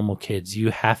just normal kids.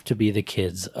 You have to be the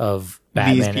kids of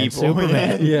Batman and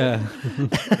Superman. Yeah.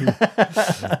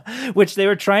 Which they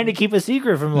were trying to keep a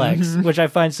secret from Lex, which I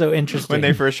find so interesting. When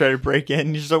they first tried to break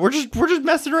in, he's like, we're just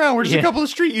messing around. We're just a couple of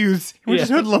street youths. We're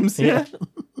just hoodlums. Yeah.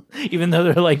 Even though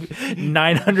they're like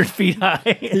 900 feet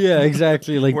high. Yeah,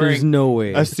 exactly. Like, there's Wearing no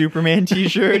way. A Superman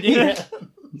t-shirt. Yeah.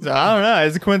 So I don't know.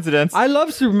 It's a coincidence. I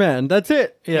love Superman. That's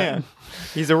it. Yeah.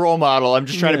 He's a role model. I'm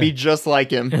just trying to be just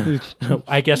like him.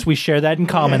 I guess we share that in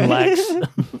common, Lex.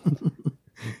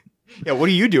 Yeah, what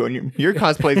are you doing? Your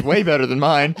cosplay's way better than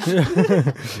mine.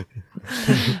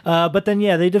 But then,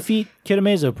 yeah, they defeat Kid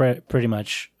Amazo pretty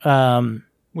much.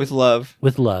 With love.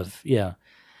 With love, yeah.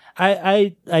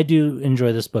 I do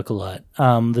enjoy this book a lot.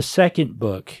 The second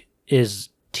book is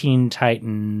Teen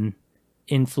Titan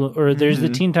there's the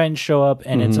Teen Titans show up,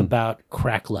 and it's about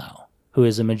Krakow, who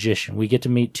is a magician. We get to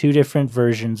meet two different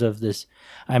versions of this.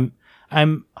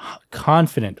 I'm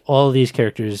confident all of these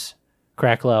characters,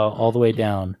 Krakow all the way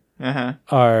down,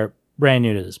 are brand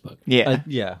new to this book. Yeah.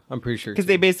 Yeah, I'm pretty sure. Because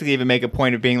they basically even make a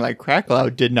point of being like, Krakow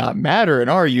did not matter in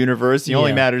our universe. He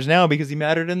only matters now because he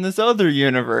mattered in this other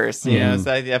universe. You know,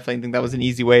 so I definitely think that was an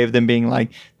easy way of them being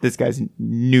like, this guy's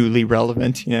newly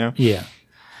relevant, you know? Yeah.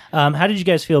 How did you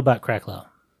guys feel about Krakow?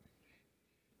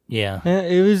 Yeah.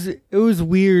 It was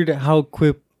weird how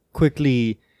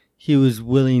quickly he was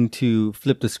willing to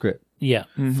flip the script. Yeah.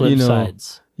 Flip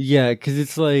sides. Yeah, because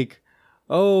it's like,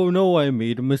 oh no, I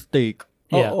made a mistake.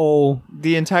 Yeah. Oh,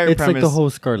 The entire it's premise. like the whole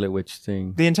Scarlet Witch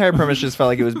thing. The entire premise just felt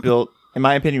like it was built, in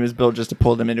my opinion, was built just to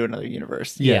pull them into another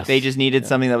universe. Yes. They just needed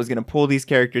something that was going to pull these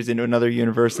characters into another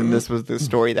universe, and this was the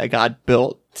story that got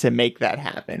built to make that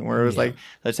happen. Where it was like,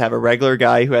 let's have a regular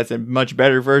guy who has a much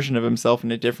better version of himself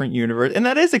in a different universe. And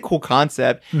that is a cool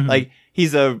concept. Like,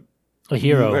 he's a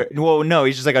hero. Well, no,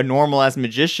 he's just like a normal ass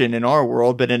magician in our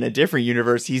world, but in a different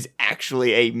universe, he's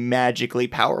actually a magically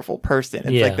powerful person.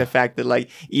 It's like the fact that, like,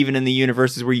 even in the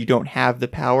universes where you don't have the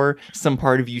power, some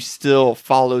part of you still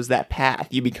follows that path.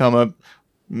 You become a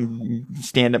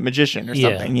stand-up magician or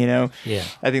something, you know? Yeah.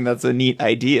 I think that's a neat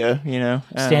idea, you know?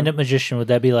 Stand-up magician, would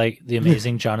that be like the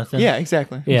Amazing Jonathan? Yeah,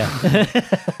 exactly. Yeah.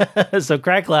 So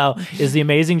Krakow is the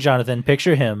Amazing Jonathan.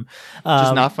 Picture him.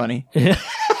 Just not funny.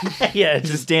 Yeah.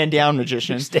 Just a stand-down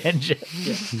magician.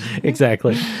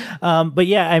 Exactly. But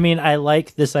yeah, I mean, I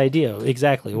like this idea.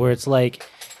 Exactly. Where it's like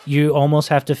you almost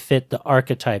have to fit the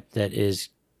archetype that is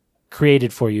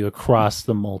created for you across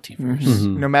the multiverse.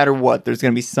 No matter what, there's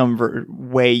going to be some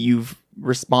way you've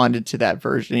responded to that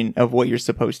version of what you're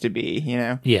supposed to be, you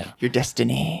know? Yeah. Your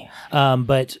destiny.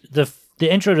 But the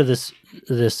intro to this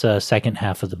second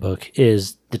half of the book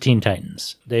is the Teen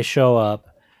Titans. They show up.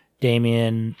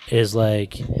 Damian's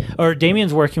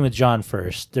working with John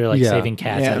first. They're like saving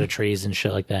cats out of trees and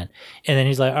shit like that. And then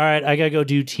he's like, all right, I got to go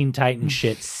do Teen Titan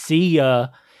shit. See ya.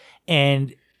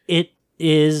 And it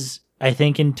is, I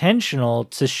think, intentional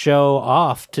to show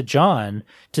off to John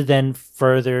to then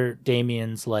further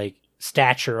Damian's like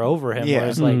stature over him. Where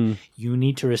it's like, you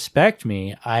need to respect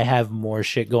me. I have more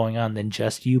shit going on than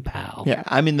just you, pal. Yeah,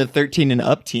 I'm in the 13 and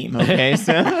up team, okay?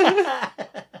 So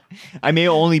I may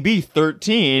only be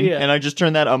 13, and I just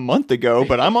turned that a month ago,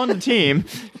 but I'm on the team.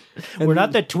 We're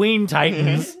not the Tween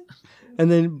Titans.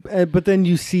 And then, but then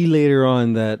you see later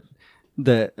on that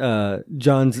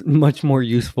John's much more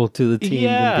useful to the team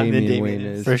than Damian Wayne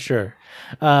is. For sure.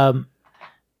 The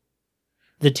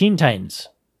Teen Titans,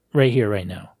 right here, right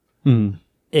now.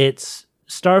 It's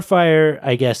Starfire,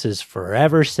 I guess, is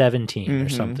Forever 17 or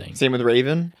something. Same with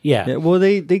Raven. Yeah. Well,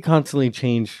 they constantly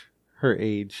change her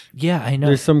age. Yeah, I know.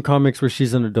 There's some comics where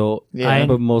she's an adult, Yeah.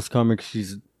 but most comics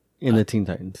she's in the Teen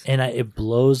Titans. And it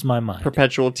blows my mind.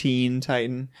 Perpetual Teen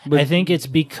Titan. I think it's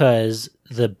because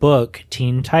the book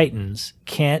Teen Titans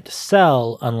can't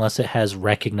sell unless it has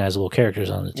recognizable characters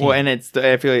on the team. Well, and I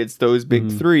feel like it's those big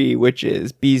three, which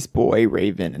is Beast Boy,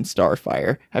 Raven, and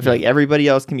Starfire. I feel like everybody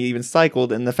else can be even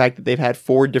cycled, and the fact that they've had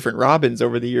 4 different Robins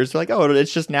over the years, they're like, oh,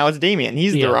 it's just now it's Damian.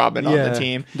 He's the Robin on the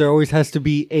team. There always has to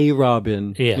be a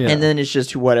Robin. Yeah. And then it's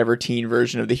just whatever teen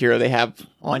version of the hero they have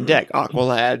on deck.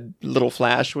 Aqualad, Little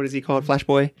Flash, what is he called? Flash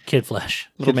Boy? Kid Flash.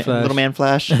 Little Man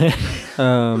Flash?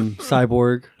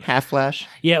 Cyborg. Half Flash?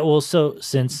 Yeah, well, so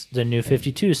since the new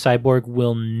 52, Cyborg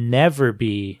will never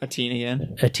be A teen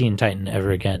again? a Teen Titan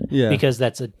ever again. Yeah. Because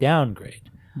that's a downgrade.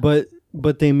 But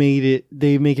they make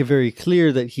it very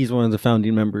clear that he's one of the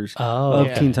founding members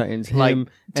of Teen Titans. Him Like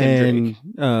Tim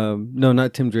and no,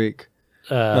 not Tim Drake.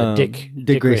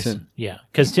 Dick Grayson. Yeah,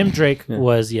 because Tim Drake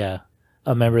was a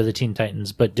member of the Teen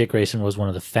Titans, but Dick Grayson was one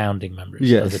of the founding members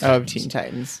of the Titans. Of Teen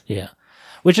Titans. Yeah,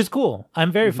 which is cool.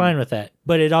 I'm very fine with that.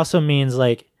 But it also means,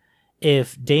 like,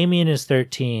 if Damian is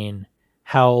 13,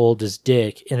 how old is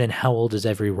Dick? And then how old is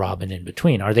every Robin in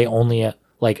between? Are they only a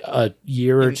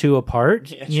year or two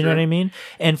apart? You know what I mean?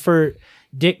 And for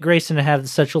Dick Grayson to have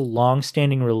such a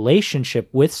long-standing relationship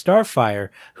with Starfire,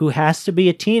 who has to be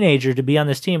a teenager to be on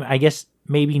this team, I guess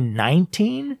maybe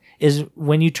 19 is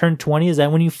when you turn 20. Is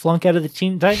that when you flunk out of the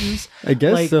Teen Titans? I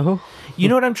guess so. You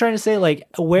know what I'm trying to say? Like,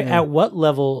 at what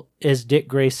level is Dick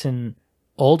Grayson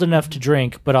old enough to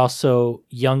drink, but also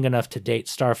young enough to date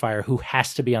Starfire, who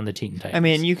has to be on the Teen Titans? I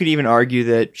mean, you could even argue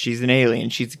that she's an alien.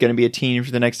 She's going to be a teen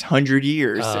for the next 100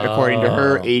 years, according to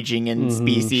her aging and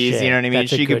species. Shit. You know what I mean?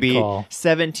 That's a She could good be call.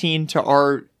 17 to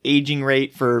our aging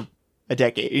rate for a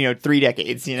decade, 3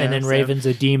 decades. and then Raven's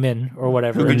a demon or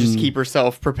whatever. who can just keep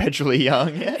herself perpetually young.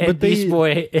 And Beast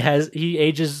Boy he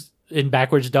ages in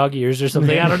backwards dog years or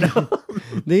something. I don't know.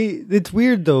 It's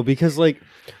weird though, because like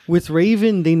with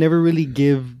Raven, they never really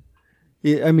give.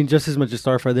 I mean, just as much as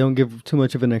Starfire, they don't give too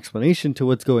much of an explanation to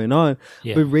what's going on.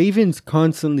 Yeah. But Raven's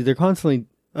they're constantly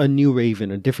a new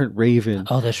Raven, a different Raven.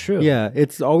 Oh, that's true. Yeah,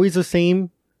 it's always the same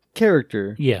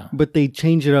character. Yeah. But they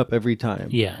change it up every time.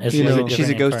 Yeah. It's You like know, a She's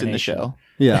a different ghost in the incarnation. show.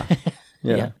 Yeah.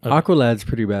 Yeah. Yeah. Okay. Aqualad's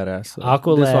pretty badass. Though.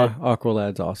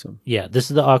 Aqualad's awesome. Yeah, this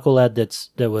is the Aqualad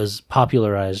that was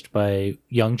popularized by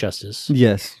Young Justice,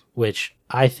 Yes. which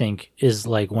I think is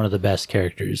like one of the best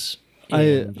characters.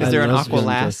 Is there an love Young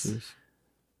Aqualass? Justice.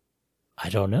 I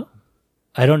don't know.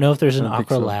 I don't know if there's an I don't think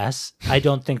so. Aqualass. I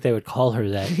don't think they would call her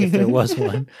that if there was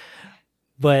one.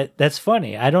 But that's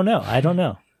funny. I don't know.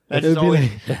 That's It would be always,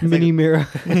 like Mini Mira.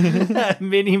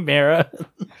 Mini Mara.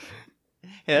 yeah,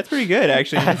 that's pretty good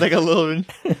actually. It's like a little,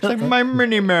 it's like my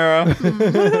Mini Mara.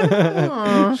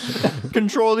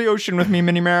 Control the ocean with me,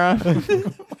 Mini Mara.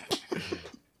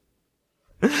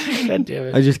 God damn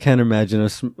it. I just can't imagine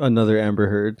another Amber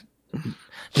Heard.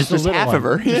 Just a Just little half one. of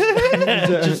her.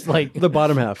 Just like The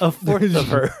bottom half. a fourth of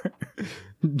her.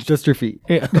 Just her feet.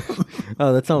 Yeah.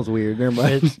 Oh, that sounds weird. Never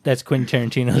mind. That's Quentin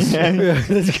Tarantino's.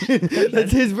 Yeah,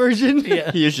 that's his version.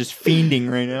 Yeah. He is just fiending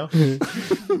right now.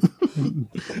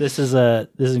 This is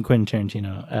Quentin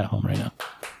Tarantino at home right now.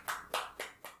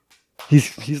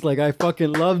 He's like, I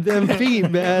fucking love them feet,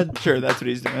 man. Sure, that's what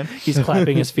he's doing. He's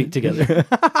clapping his feet together.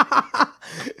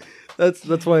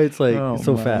 That's why it's like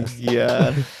so fast.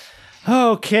 Yeah.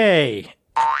 Okay.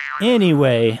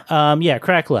 Anyway,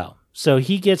 Krakow. So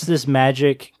he gets this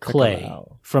magic clay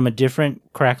Krakow. from a different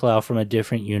Krakow from a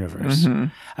different universe. I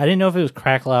didn't know if it was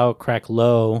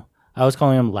Kraklow. I was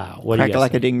calling him Lao. What do you Crack guys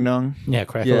like a think? ding dong. Yeah,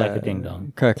 Krakow like a ding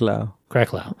dong. Krakow.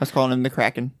 Krakow. I was calling him the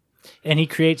Kraken. And he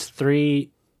creates 3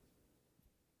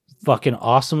 fucking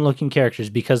awesome looking characters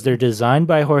because they're designed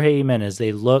by Jorge Jimenez.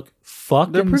 They look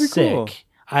fucking pretty sick. cool.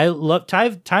 I love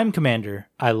Time Commander.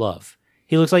 I love.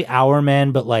 He looks like Our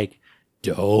Man, but like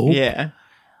dope. Yeah.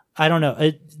 I don't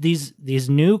know. These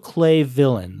new clay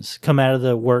villains come out of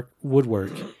the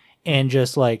woodwork and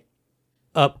just like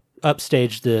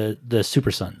upstage the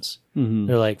Super Sons. Mm-hmm.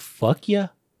 They're like, "Fuck yeah,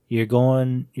 you're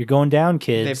going down,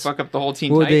 kids." They fuck up the whole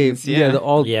Teen Well, Titans. the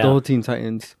Yeah. whole Teen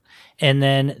Titans. And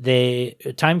then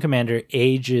Time Commander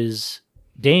ages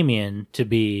Damian to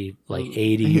be like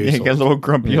 80 years Like a old. little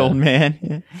grumpy old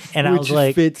man. And I Which was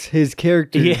like, fits his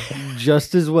character Yeah.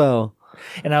 just as well.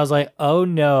 oh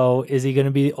no, is he going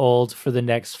to be old for the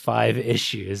next 5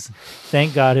 issues?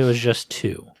 Thank God it was just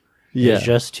 2. It Yeah. was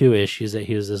just 2 issues that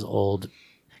he was this old,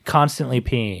 constantly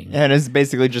peeing. And it's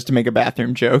basically just to make a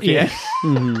bathroom joke. Yeah.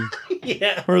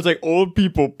 Yeah. Where it's like old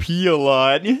people pee a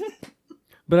lot. See,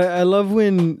 But I love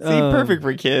when perfect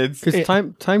for kids. because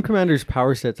Time Commander's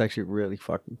power set's actually really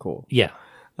fucking cool. Yeah.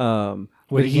 But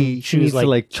Where he can he choose, needs like- to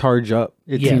like charge up.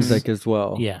 It Yes. seems like as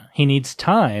well. Yeah. He needs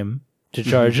time to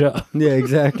charge up. Yeah,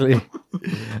 exactly.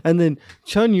 And then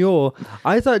Chun Yo,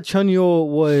 I thought Chun Yo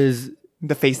was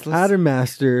The faceless. Adam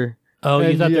Master. Oh, you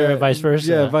And thought they were vice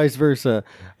versa? Yeah, vice versa.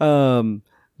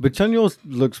 But Chun Yo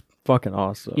looks fucking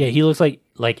awesome. Yeah, he looks like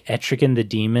Etrigan the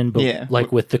Demon, but Yeah.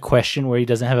 like with the question where he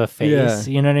doesn't have a face.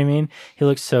 Yeah. You know what I mean? He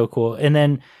looks so cool. And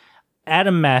then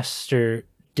Adam Master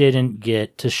didn't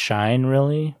get to shine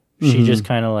really. She just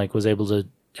kind of like was able to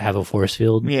have a force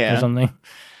field Yeah. or something.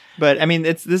 But I mean,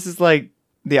 this is like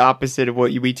the opposite of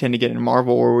what we tend to get in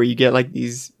Marvel, where you get like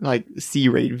these like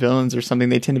C-rate villains or something.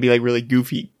 They tend to be like really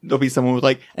goofy. There'll be someone with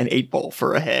like an 8-ball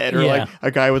for a head, or Yeah. like a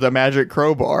guy with a magic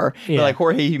crowbar. Yeah. But like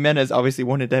Jorge Jimenez obviously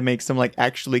wanted to make some like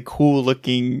actually cool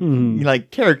looking like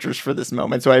characters for this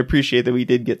moment. So I appreciate that we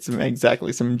did get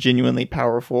some genuinely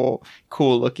powerful,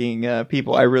 cool looking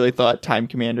people. I really thought Time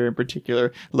Commander in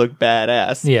particular looked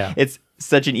badass. Yeah. It's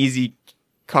such an easy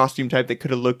costume type that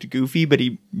could have looked goofy, but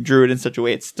he drew it in such a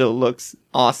way it still looks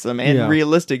awesome and Yeah.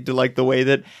 realistic to like the way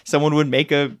that someone would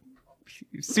make a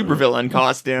supervillain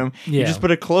costume. Yeah. You just put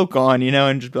a cloak on,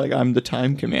 and just be like, I'm the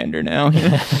Time Commander now.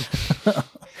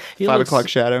 He 5 looks- o'clock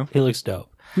shadow. He looks dope.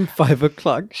 5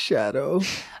 o'clock shadow.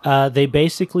 They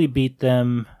basically beat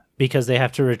them because they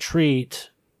have to retreat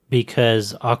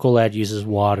because Aqualad uses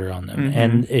water on them.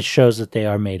 And it shows that they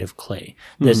are made of clay.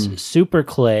 This super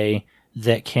clay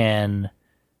that can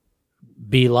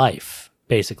be life,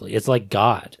 basically. It's like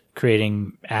God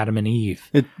creating Adam and Eve.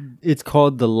 It's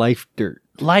called the life dirt.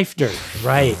 Life dirt,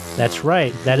 right. That's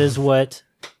right. That is what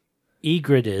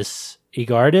Egardus,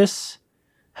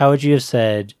 how would you have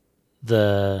said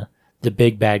the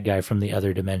big bad guy from the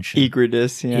other dimension?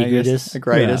 Egridus. Yeah. Egridus?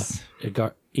 Egridus.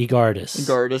 Egardus.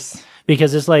 Egardus.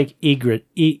 Because it's like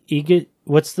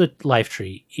what's the life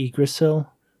tree? Yggdrasil?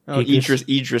 Oh,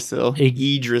 Idrisil.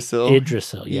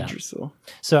 Idrisil, yeah. Idrisil.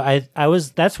 So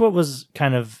that's what was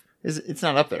kind of, It's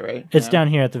not up there, right? it's No. down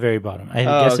here at the very bottom. I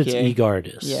guess it's okay.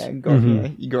 Egardus. Yeah,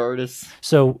 Egardus.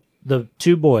 So the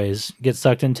two boys get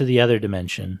sucked into the other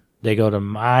dimension. They go to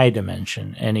my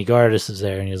dimension, and Egardus is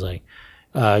there, and he's like,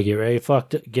 "Get ready,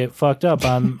 get fucked up.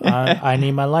 I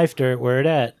need my life dirt. Where it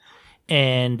at?"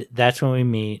 And that's when we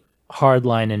meet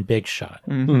Hardline and Big Shot.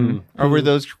 Or were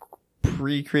those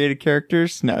pre-created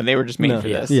characters? No, they were just made for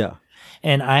this. Yeah.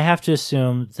 And I have to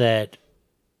assume that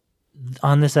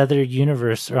on this other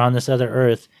universe or on this other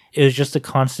Earth, it was just a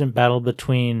constant battle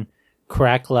between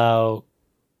Krakow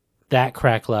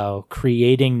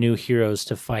creating new heroes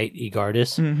to fight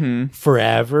Egardus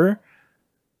forever.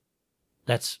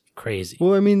 That's crazy.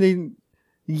 Well, I mean,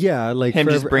 like Him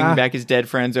just forever bringing back his dead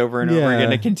friends over and over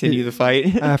again to continue the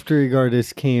fight. after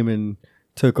Egardus came and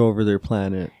took over their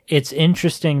planet. It's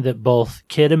interesting that both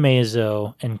Kid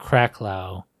Amazo and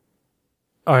Krakow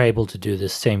are able to do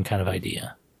this same kind of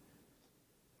idea.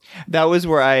 That was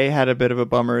where I had a bit of a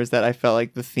bummer, is that I felt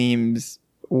like the themes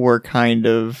were kind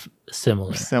of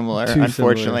Similar. Too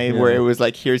unfortunately, similar, where yeah. it was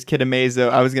like, here's Kid Amazo.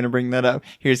 I was going to bring that up.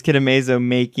 Here's Kid Amazo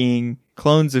making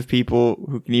clones of people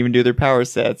who can even do their power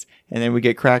sets. And then we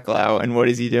get Krakow, and what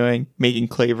is he doing? Making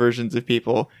clay versions of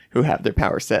people who have their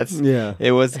power sets. Yeah.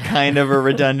 It was kind of a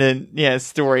redundant,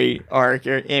 story arc.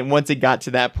 And once it got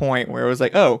to that point where it was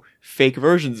like, oh, fake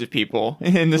versions of people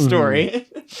in the story.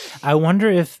 I wonder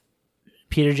if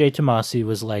Peter J. Tomasi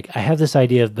was like, I have this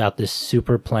idea about this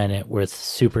super planet with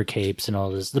super capes and all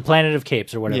this. The Planet of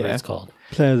Capes or whatever Yeah. it's called.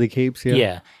 Planet of the Capes, yeah.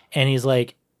 Yeah. And he's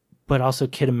like, but also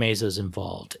Kid Amazo's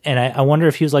involved. And I wonder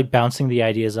if he was like bouncing the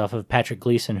ideas off of Patrick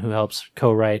Gleason, who helps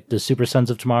co-write The Super Sons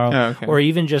of Tomorrow, Oh, okay. or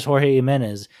even just Jorge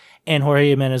Jimenez. And Jorge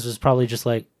Jimenez was probably just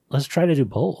like, let's try to do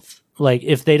both. Like,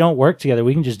 if they don't work together,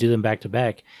 we can just do them back to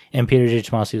back. And Peter J.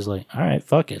 Tomasi was like, all right,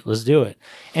 fuck it, let's do it.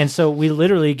 And so we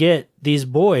literally get these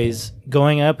boys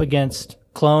going up against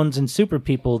clones and super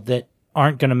people that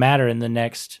aren't going to matter in the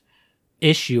next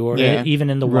issue or Yeah. even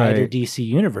in the wider Right. DC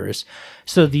universe.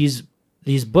 So these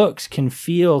books can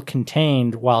feel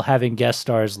contained while having guest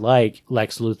stars like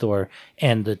Lex Luthor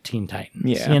and the Teen Titans,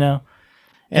 Yeah. you know?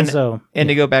 And so, And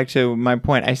to go back to my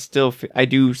point, I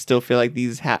do still feel like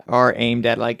these are aimed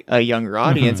at like a younger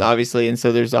audience, obviously. And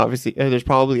so there's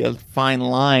probably a fine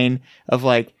line of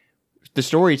like the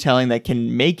storytelling that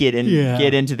can make it and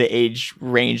get into the age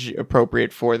range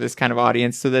appropriate for this kind of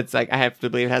audience. So that's like, I have to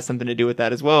believe it has something to do with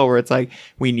that as well, where it's like,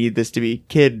 we need this to be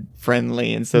kid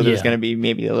friendly. And so there's Yeah. going to be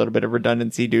maybe a little bit of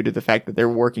redundancy due to the fact that they're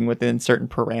working within certain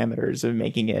parameters of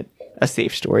making it a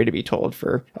safe story to be told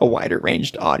for a wider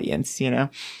ranged audience,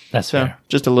 that's So fair.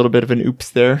 just a little bit of an oops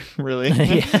there, really.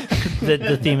 Yeah.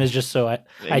 The theme is just so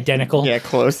identical. Yeah,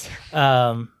 close.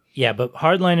 Yeah, but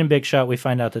Hardline and Big Shot, we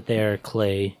find out that they are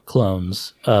clay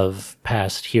clones of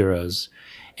past heroes.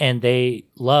 and they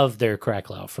love their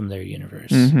Krakow from their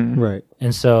universe. Right.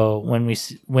 And so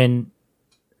when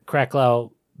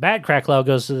Krakow, bad Krakow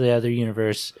goes to the other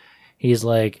universe, he's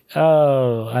like,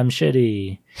 "Oh, I'm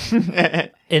shitty."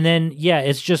 And then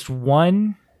it's just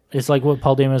one. It's like what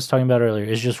Paul Damon was talking about earlier.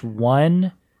 It's just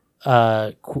one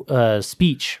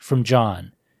speech from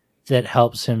John that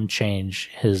helps him change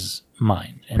his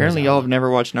mind. Apparently, y'all have never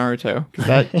watched Naruto because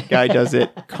that guy does it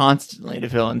constantly to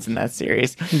villains in that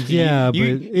series. Yeah, but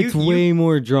it's way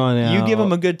more drawn out. You give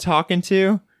them a good talking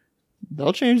to,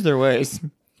 they'll change their ways.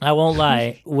 I won't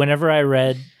lie. Whenever I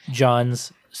read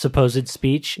John's supposed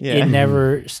speech, it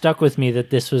never stuck with me that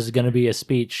this was going to be a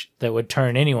speech that would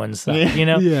turn anyone's side, you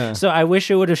know? Yeah. So I wish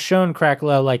it would have shown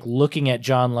Krakow like looking at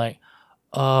John like,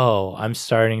 oh, I'm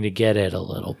starting to get it a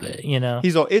little bit, you know?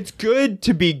 He's all, it's good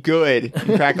to be good.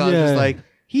 And Krakow's just like,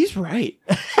 he's right.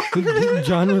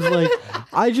 John was like,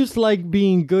 I just like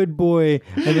being good boy,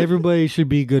 and everybody should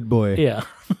be good boy. Yeah.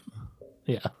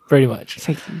 Yeah, pretty much. It's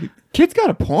like, kid's got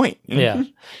a point. Yeah.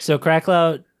 So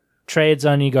Krakow trades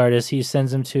on Egardus. He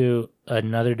sends him to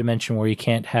another dimension where he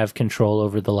can't have control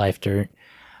over the life dirt.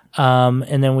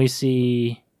 And then we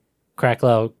see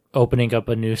Krakow opening up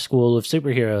a new school of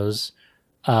superheroes.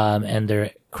 And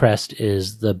their crest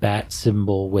is the bat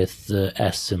symbol with the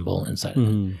S symbol inside of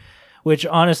it. Which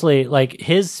honestly, like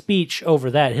his speech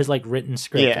over that, his like written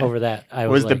script over that, I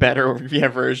was was like, the better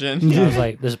version. I was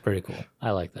like, this is pretty cool.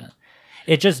 I like that.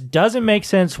 It just doesn't make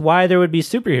sense why there would be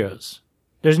superheroes.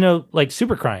 There's no like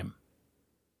super crime.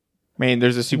 I mean,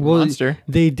 there's a super monster.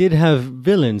 They did have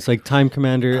villains like Time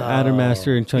Commander,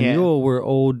 Adamaster, and Chun Yul were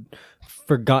old,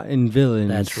 forgotten villains.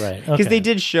 That's right. Because they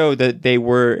did show that they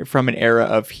were from an era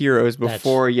of heroes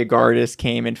before Yagardus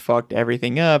came and fucked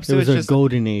everything up. So it was it's a just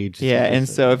golden age. Yeah, and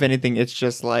so if anything, it's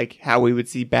just like how we would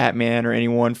see Batman or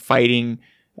anyone fighting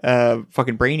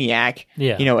fucking Brainiac,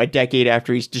 you know, a decade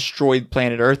after he's destroyed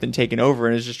planet Earth and taken over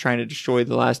and is just trying to destroy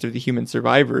the last of the human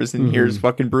survivors. And here's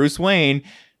fucking Bruce Wayne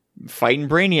fighting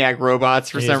Brainiac robots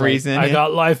for some reason. I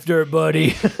got life dirt,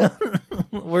 buddy.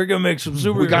 We're gonna make some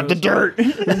super. We got the dirt.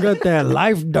 We got that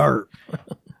life dirt.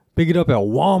 Pick it up at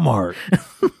Walmart.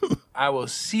 I will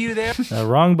see you there.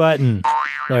 Wrong button.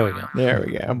 There we go. There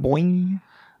we go. Boing.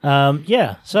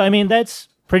 Yeah. So I mean, that's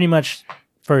pretty much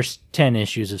first 10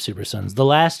 issues of Super Sons. The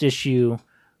last issue,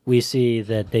 we see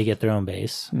that they get their own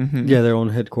base. Yeah, their own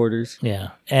headquarters. Yeah.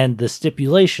 And the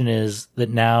stipulation is that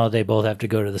now they both have to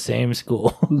go to the same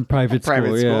school. Private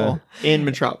school in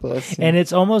Metropolis. And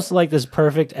it's almost like this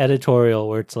perfect editorial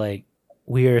where it's like,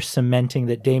 we are cementing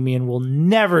that Damian will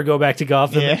never go back to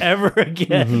Gotham ever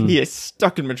again. He is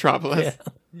stuck in Metropolis.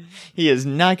 He is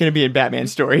not going to be in Batman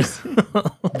stories.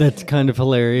 That's kind of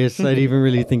hilarious. I didn't even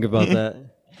really think about that.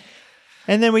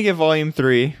 And then we get volume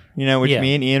 3, you know, which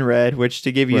me and Ian read, which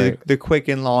to give you the quick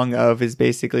and long of is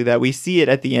basically that we see it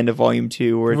at the end of volume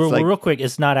 2 where it's real quick,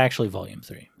 it's not actually volume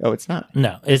 3. Oh, it's not?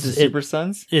 No. It's Super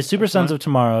Sons? It's Super Sons of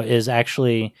Tomorrow is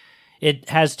actually, it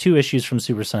has 2 issues from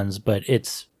Super Sons, but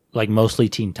it's like mostly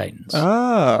Teen Titans.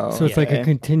 Oh. So it's like a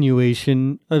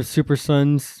continuation of Super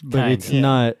Sons, but it's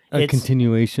not a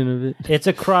continuation of it. It's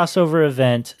a crossover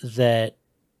event that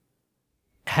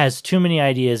has too many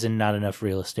ideas and not enough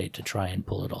real estate to try and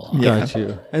pull it all off. Got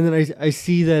you. And then I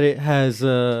see that it has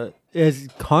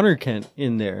Connor Kent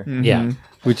in there. Yeah.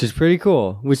 Which is pretty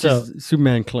cool. Which is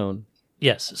Superman clone.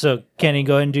 Yes. So, Kenny,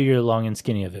 go ahead and do your long and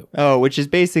skinny of it. Oh, which is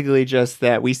basically just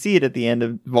that we see it at the end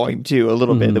of volume 2 a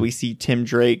little bit, that we see Tim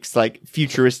Drake's like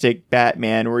futuristic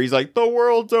Batman where he's like, the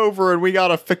world's over and we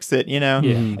gotta fix it, you know?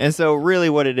 Yeah. And so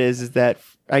really what it is that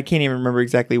I can't even remember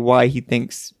exactly why he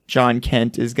thinks John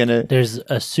Kent is gonna... There's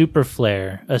a super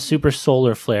flare, a super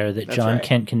solar flare that John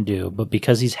Kent can do, but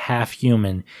because he's half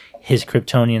human, his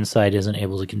Kryptonian side isn't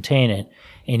able to contain it,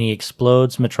 and he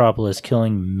explodes Metropolis,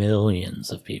 killing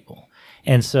millions of people.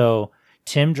 And so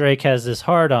Tim Drake has this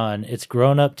hard-on, it's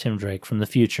grown-up Tim Drake from the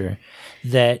future,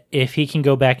 that if he can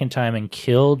go back in time and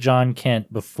kill John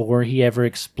Kent before he ever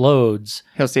explodes...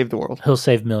 He'll save the world. He'll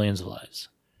save millions of lives.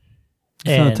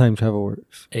 That's not how time travel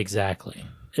works. Exactly.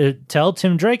 Tell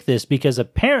Tim Drake this because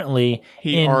apparently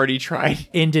he already tried.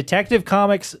 In Detective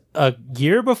Comics a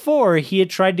year before, he had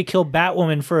tried to kill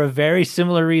Batwoman for a very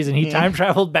similar reason. He time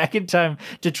traveled back in time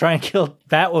to try and kill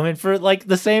Batwoman for like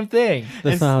the same thing.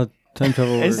 That's not how time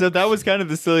travel works. And so that was kind of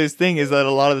the silliest thing is that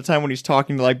a lot of the time when he's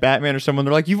talking to like Batman or someone,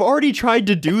 they're like, you've already tried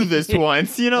to do this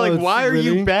once. You know, like, why are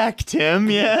you back,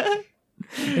 Tim? Yeah.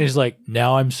 And he's like,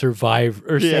 now I'm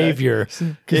savior.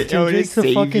 Tim Drake's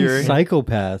a fucking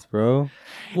psychopath, bro.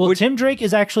 Well, Tim Drake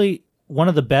is actually one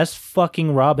of the best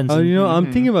fucking Robins. Oh, I'm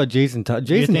thinking about Jason Todd.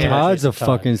 Jason thinking about Todd's Jason a Todd.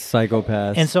 fucking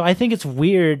psychopath. And so I think it's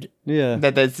weird. yeah.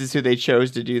 That's who they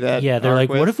chose to do that. Yeah, they're arc like,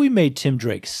 with. what if we made Tim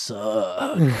Drake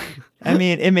suck? I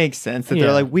mean, it makes sense that Yeah.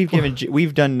 they're like,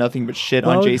 we've done nothing but shit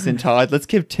Why on would- Jason Todd. Let's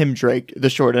give Tim Drake the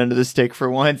short end of the stick for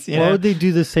once. You Why know? would they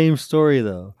do the same story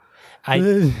though?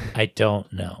 I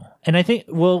don't know. And I think,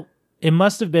 well, it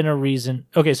must have been a reason.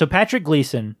 Okay, so Patrick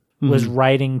Gleason was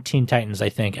writing Teen Titans, I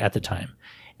think, at the time.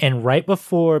 And right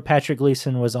before Patrick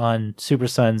Gleason was on Super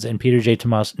Sons and Peter J.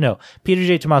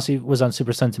 Tomasi was on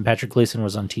Super Sons and Patrick Gleason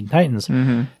was on Teen Titans.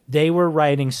 They were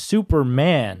writing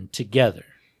Superman together.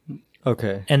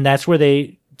 Okay. And that's where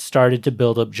they started to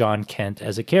build up John Kent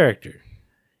as a character.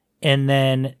 And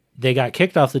then they got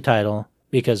kicked off the title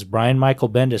because Brian Michael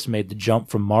Bendis made the jump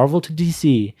from Marvel to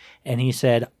DC, and he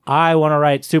said, I want to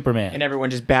write Superman. And everyone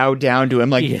just bowed down to him,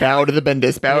 like, bow to the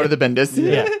Bendis, bow to the Bendis.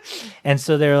 Yeah. And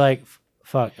so they're like,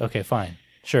 fuck, okay, fine,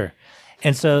 sure.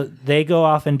 And so they go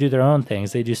off and do their own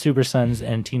things. They do Super Sons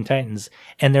and Teen Titans,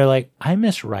 and they're like, I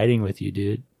miss writing with you,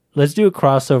 dude. Let's do a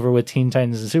crossover with Teen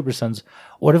Titans and Super Sons.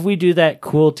 What if we do that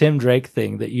cool Tim Drake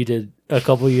thing that you did a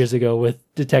couple years ago with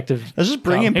Detective Let's just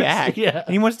bring him Comics? back. Yeah.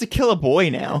 And he wants to kill a boy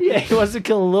now. Yeah, he wants to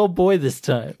kill a little boy this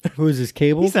time. Who is this,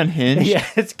 Cable? He's unhinged. Yeah,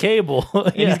 it's Cable.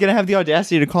 And he's going to have the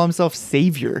audacity to call himself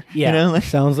Savior. Yeah. You know? Like,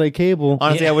 Sounds like Cable.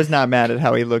 honestly, Yeah. I was not mad at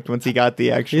how he looked once he got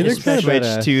the actual He looks kinda switch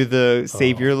badass. to the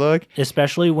Savior look.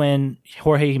 Especially when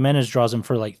Jorge Jimenez draws him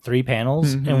for like 3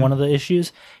 panels in one of the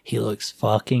issues. He looks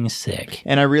fucking sick.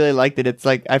 And I really like that it's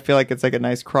like, I feel like it's like a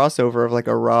nice crossover of like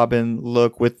a Robin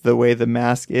look with the way the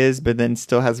mask is, but then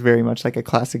still has very much like a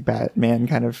classic Batman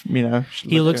kind of, you know.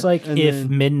 He look looks to it. like And if then-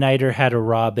 Midnighter had a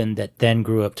Robin that then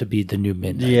grew up to be the new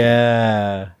Midnight.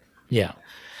 Yeah. Yeah.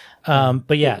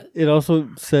 But yeah, It also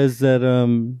says that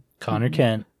Connor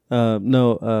Kent.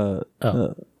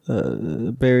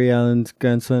 Barry Allen's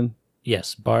grandson.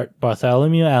 Yes,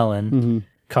 Bartholomew Allen, Mm-hmm.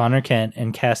 Connor Kent,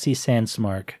 and Cassie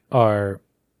Sandsmark are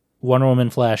Wonder Woman,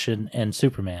 Flash, and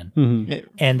Superman. Mm-hmm.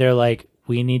 And they're like,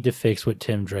 we need to fix what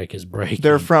Tim Drake is breaking.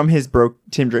 They're from his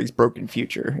Tim Drake's broken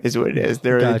future is what it is.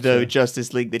 They're Gotcha. the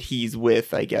Justice League that he's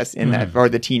with, I guess, in that, or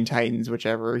the Teen Titans,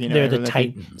 whichever, you know. They're the everyone that-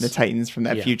 Titans. The Titans from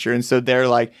that Yeah. future. And so they're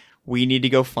like, we need to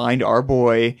go find our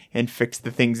boy and fix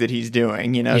the things that he's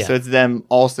doing, you know. Yeah. So it's them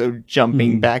also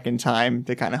jumping back in time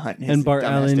to kind of hunt his And Bart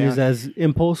dumbass Allen down. is as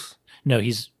Impulse. No,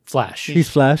 he's Flash. He's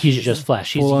Flash. He's just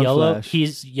Flash. He's Full-on yellow. Flash.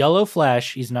 He's yellow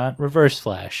Flash. He's not Reverse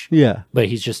Flash, Yeah. but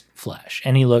he's just Flash,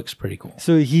 and he looks pretty cool.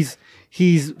 So he's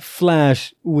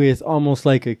Flash with almost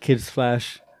like a kid's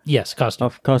Flash Yes,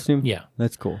 costume. costume. Yeah,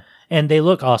 That's cool. and they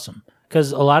look awesome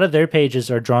because a lot of their pages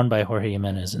are drawn by Jorge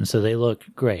Jimenez, and so they look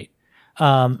great.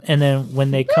 And then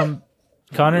when they come,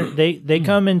 Connor, they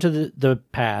come into the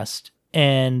past,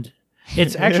 and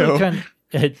it's actually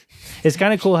Ew. it's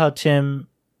kind of cool how Tim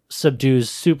subdues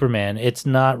Superman. It's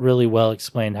not really well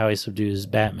explained how he subdues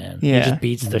Batman. Yeah. He just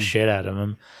beats the shit out of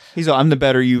him. He's all, I'm the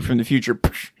better you from the future.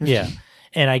 Yeah.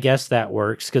 And I guess that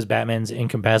works because Batman's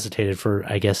incapacitated for,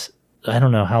 I guess, I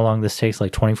don't know how long this takes,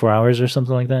 like 24 hours or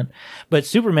something like that. But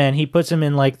Superman, he puts him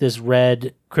in like this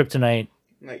red kryptonite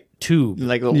Like, tube.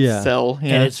 like a little Yeah. cell.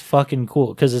 Yeah. And it's fucking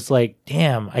cool because it's like,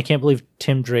 damn, I can't believe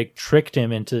Tim Drake tricked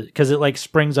him into, because it like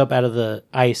springs up out of the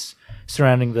ice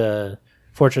surrounding the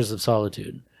Fortress of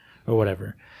Solitude or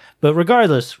whatever. But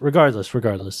regardless,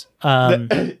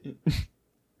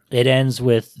 it ends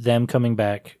with them coming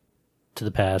back to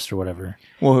the past or whatever.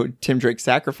 well, Tim Drake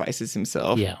sacrifices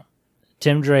himself. Yeah.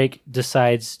 Tim Drake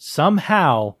decides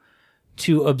somehow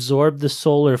to absorb the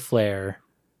solar flare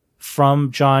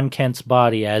from John Kent's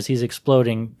body as he's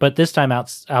exploding, but this time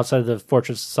outside of the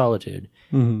Fortress of Solitude.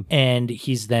 And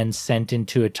he's then sent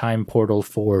into a time portal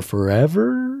for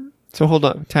forever. So hold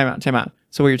up, time out.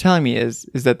 So what you're telling me is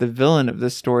that the villain of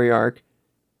this story arc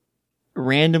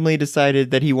randomly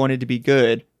decided that he wanted to be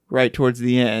good right towards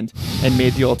the end and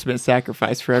made the ultimate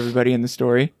sacrifice for everybody in the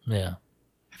story. Yeah.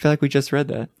 I feel like we just read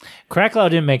that. Krakow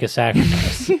didn't make a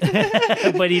sacrifice,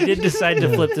 but he did decide to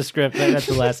flip the script right at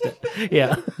the last step.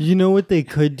 Yeah. You know what they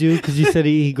could do? Because you said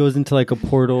he goes into like a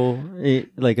portal,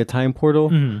 like a time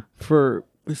portal for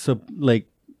like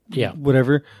Yeah.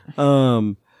 whatever.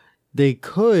 They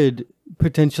could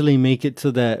potentially make it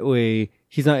so that way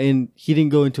he didn't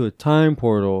go into a time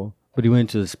portal, but he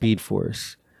went to the Speed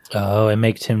Force. Oh, and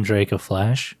make Tim Drake a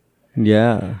Flash?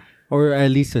 Yeah. Or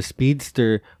at least a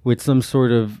speedster with some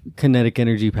sort of kinetic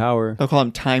energy power. They'll call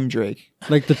him Time Drake.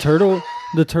 Like the turtle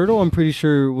I'm pretty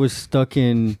sure was stuck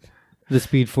in the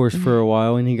Speed Force for a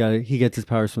while and he gets his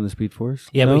powers from the Speed Force.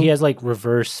 Yeah, No? but he has like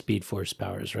reverse Speed Force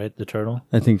powers, right? The turtle?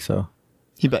 I think so.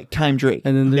 He'd be like, Time Drake.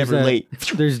 And then there's never that- late.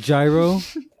 There's Gyro.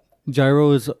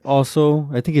 Gyro is also.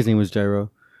 I think his name was Gyro.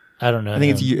 I don't know. I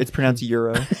think it's pronounced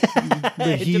Euro.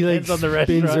 But he like depends on the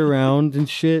spins restaurant. around and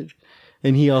shit,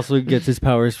 and he also gets his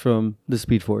powers from the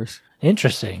Speed Force.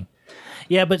 Interesting.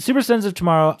 Yeah, but Super Sons of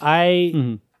Tomorrow,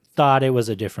 I thought it was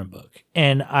a different book,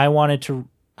 and I wanted to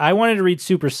read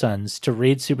Super Sons to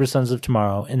read Super Sons of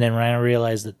Tomorrow, and then when I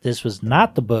realized that this was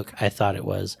not the book I thought it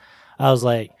was, I was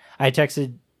like, I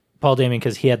texted Paul Damien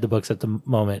because he had the books at the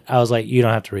moment. I was like, you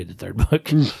don't have to read the third book.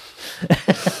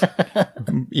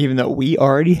 Even though we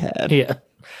already had. Yeah.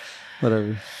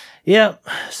 Whatever. Yeah.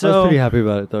 I was So pretty happy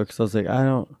about it though, because I was like, I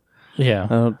don't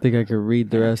yeah, think I could read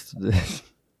the rest of this,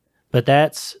 but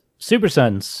that's Super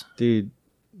Sons. dude.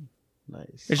 Nice.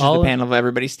 It's just All- a panel of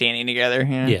everybody standing together.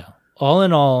 Yeah. Yeah. All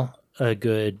in all, a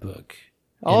good book.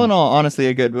 All in all, honestly,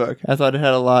 a good book. I thought it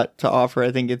had a lot to offer.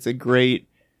 I think it's a great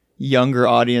younger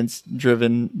audience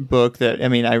driven book that, I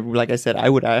mean, like I said, I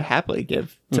would happily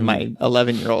give to my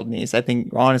 11-year-old niece. I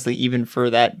think honestly, even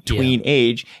for that tween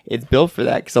age, it's built for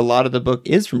that, because a lot of the book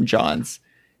is from John's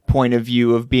point of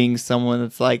view of being someone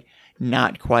that's like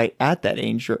not quite at that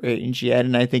age yet.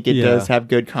 And I think it does have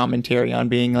good commentary on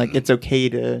being like, it's okay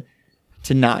to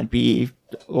not be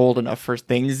old enough for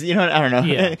things, you know. I don't know.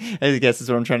 Yeah. I guess is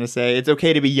what I'm trying to say. It's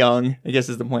okay to be young, I guess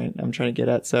is the point I'm trying to get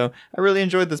at. So I really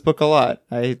enjoyed this book a lot.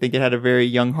 I think it had a very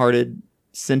young-hearted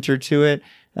center to it,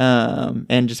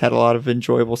 and just had a lot of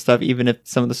enjoyable stuff, even if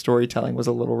some of the storytelling was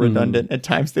a little redundant at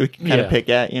times that we can kind of pick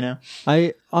at, you know.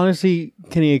 I honestly,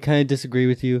 Kenny, I kind of disagree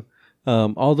with you.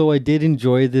 Although I did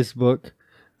enjoy this book,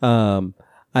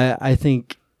 I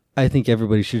think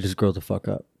everybody should just grow the fuck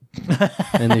up,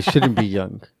 and they shouldn't be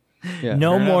young. Yeah.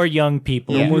 No more young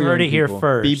people. Yeah. You No more heard young it here people.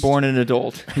 first. Be born an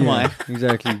adult. Come on.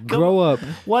 Exactly. Grow up.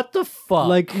 What the fuck?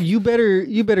 Like you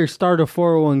better start a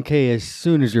 401k as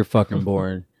soon as you're fucking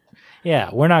born.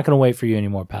 yeah, we're not gonna wait for you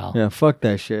anymore, pal. Yeah, fuck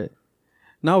that shit.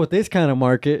 Not with this kind of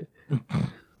market.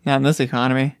 Not in this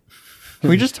economy. Can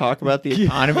we just talk about the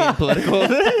economy and political?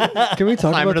 Can we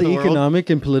talk Climate about of the the world. economic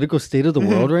and political state of the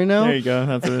world right now? There you go.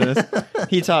 That's what it is.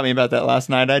 He taught me about that last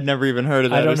night. I'd never even heard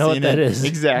of that. I don't or know what seen that it. is.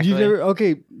 Exactly. You never?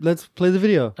 Okay, let's play the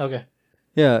video. Okay.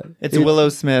 Yeah, It's Willow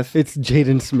Smith. It's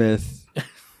Jaden Smith.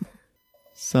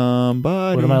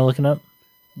 Somebody. What am I looking up?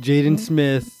 Jaden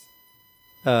Smith.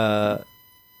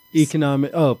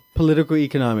 Economic. Oh, political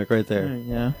economic, right there.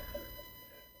 Yeah.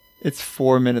 It's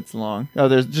 4 minutes long. Oh,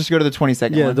 there's just go to the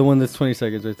 20-second Yeah, one. the one that's 20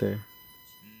 seconds right there.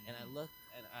 And I look,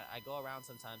 and I go around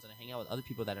sometimes and I hang out with other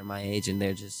people that are my age, and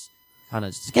they're just kind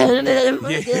of just.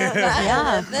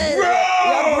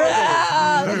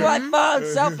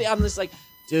 Selfie. I'm just like,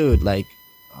 dude, like,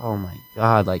 oh my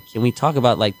god, like, can we talk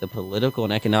about like the political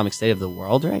and economic state of the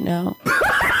world right now?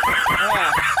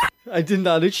 I did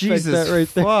not expect Jesus that right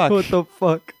there. fuck. What the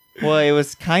fuck? Well, it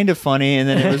was kind of funny, and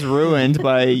then it was ruined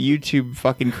by YouTube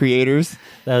fucking creators.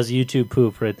 That was YouTube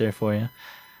poop right there for you.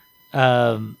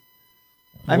 I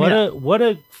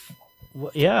mean,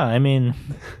 yeah, I mean,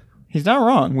 he's not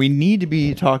wrong. We need to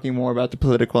be talking more about the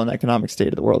political and economic state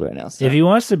of the world right now. So. if he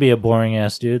wants to be a boring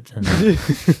ass dude, then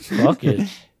fuck it,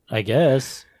 I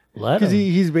guess. Let Because him.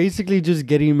 he's basically just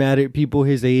getting mad at people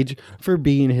his age for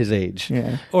being his age.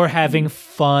 yeah. Or having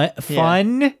fun.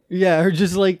 Yeah, or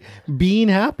just like being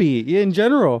happy in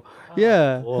general.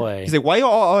 Yeah. Boy. He's like, why you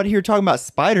all out here talking about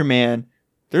Spider-Man?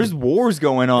 There's wars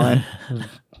going on.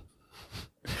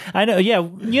 I know, yeah.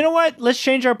 You know what? Let's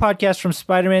change our podcast from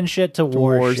Spider-Man shit to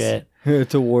war wars. shit.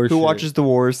 It's a war Who shit. watches the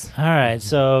wars? All right,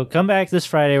 so come back this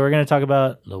Friday. We're going to talk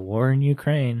about the war in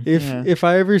Ukraine. If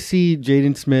I ever see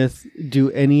Jaden Smith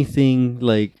do anything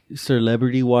like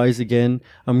celebrity wise again,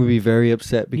 I'm gonna be very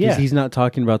upset because Yeah. he's not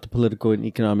talking about the political and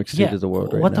economic state of the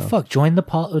world right what now. the fuck? Join the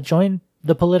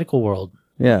political world.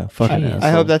 Yeah, fucking Jeez. asshole. I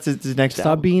hope that's his next Stop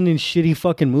album. being in shitty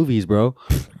fucking movies, bro.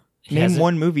 Name hasn't-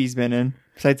 one movie he's been in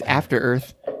besides After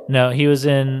Earth. No, he was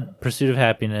in Pursuit of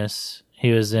Happiness.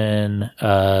 He was in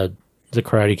the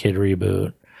Karate Kid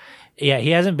reboot. Yeah,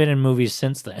 he hasn't been in movies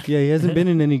since then. Yeah, he hasn't been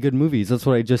in any good movies. That's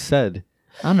what I just said.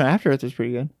 I don't know. After Earth was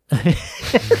pretty good.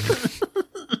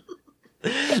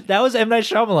 That was M. Night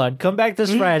Shyamalan. Come back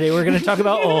this Friday. We're going to talk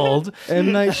about old.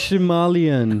 M. Night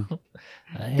Shyamalan.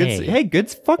 Good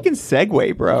fucking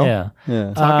segue, bro. Yeah.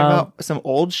 Yeah. Talking about some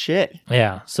old shit.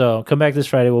 Yeah. So come back this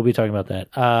Friday. We'll be talking about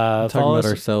that. Talking Follow about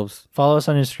us, ourselves follow us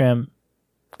on Instagram.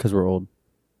 because we're old.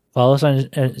 Follow us on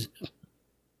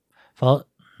follow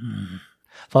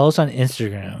us on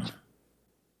Instagram.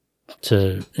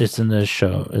 It's in the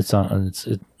show. It's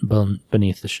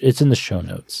beneath the. It's in the show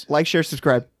notes. Like, share,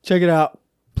 subscribe. Check it out.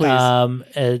 Please.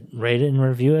 Rate it and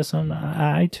review us on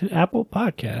iTunes, Apple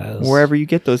Podcasts, Wherever you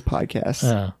get those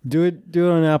podcasts. Do it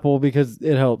on Apple because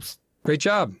it helps. Great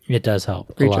job. It does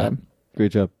help. Great a lot. job.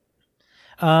 Great job.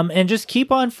 And just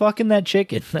keep on fucking that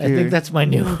chicken. I think that's my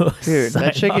new dude.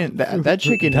 That chicken, that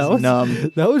chicken is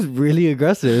numb. That was really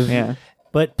aggressive. Yeah,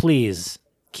 but please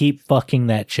keep fucking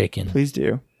that chicken. please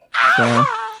do. So,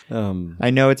 I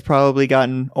know it's probably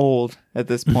gotten old at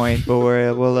this point, but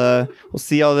we'll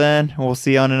see y'all then. We'll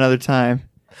see you on another time.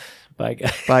 Bye,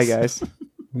 guys. Bye, guys.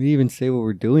 We didn't even say what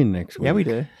we're doing next week. Yeah, we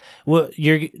did. Well,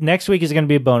 next week is going to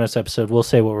be a bonus episode. We'll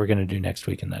say what we're going to do next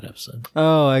week in that episode.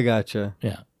 Oh, I gotcha.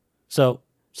 Yeah. So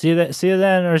see you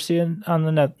then, or see you on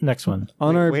the next one.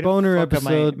 On our Way to boner fuck up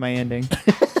episode, my ending.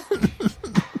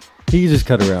 he can just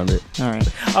cut around it. All right.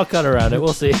 I'll cut around it.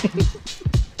 We'll see.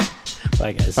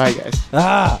 Bye, guys. Bye, guys.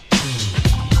 Ah!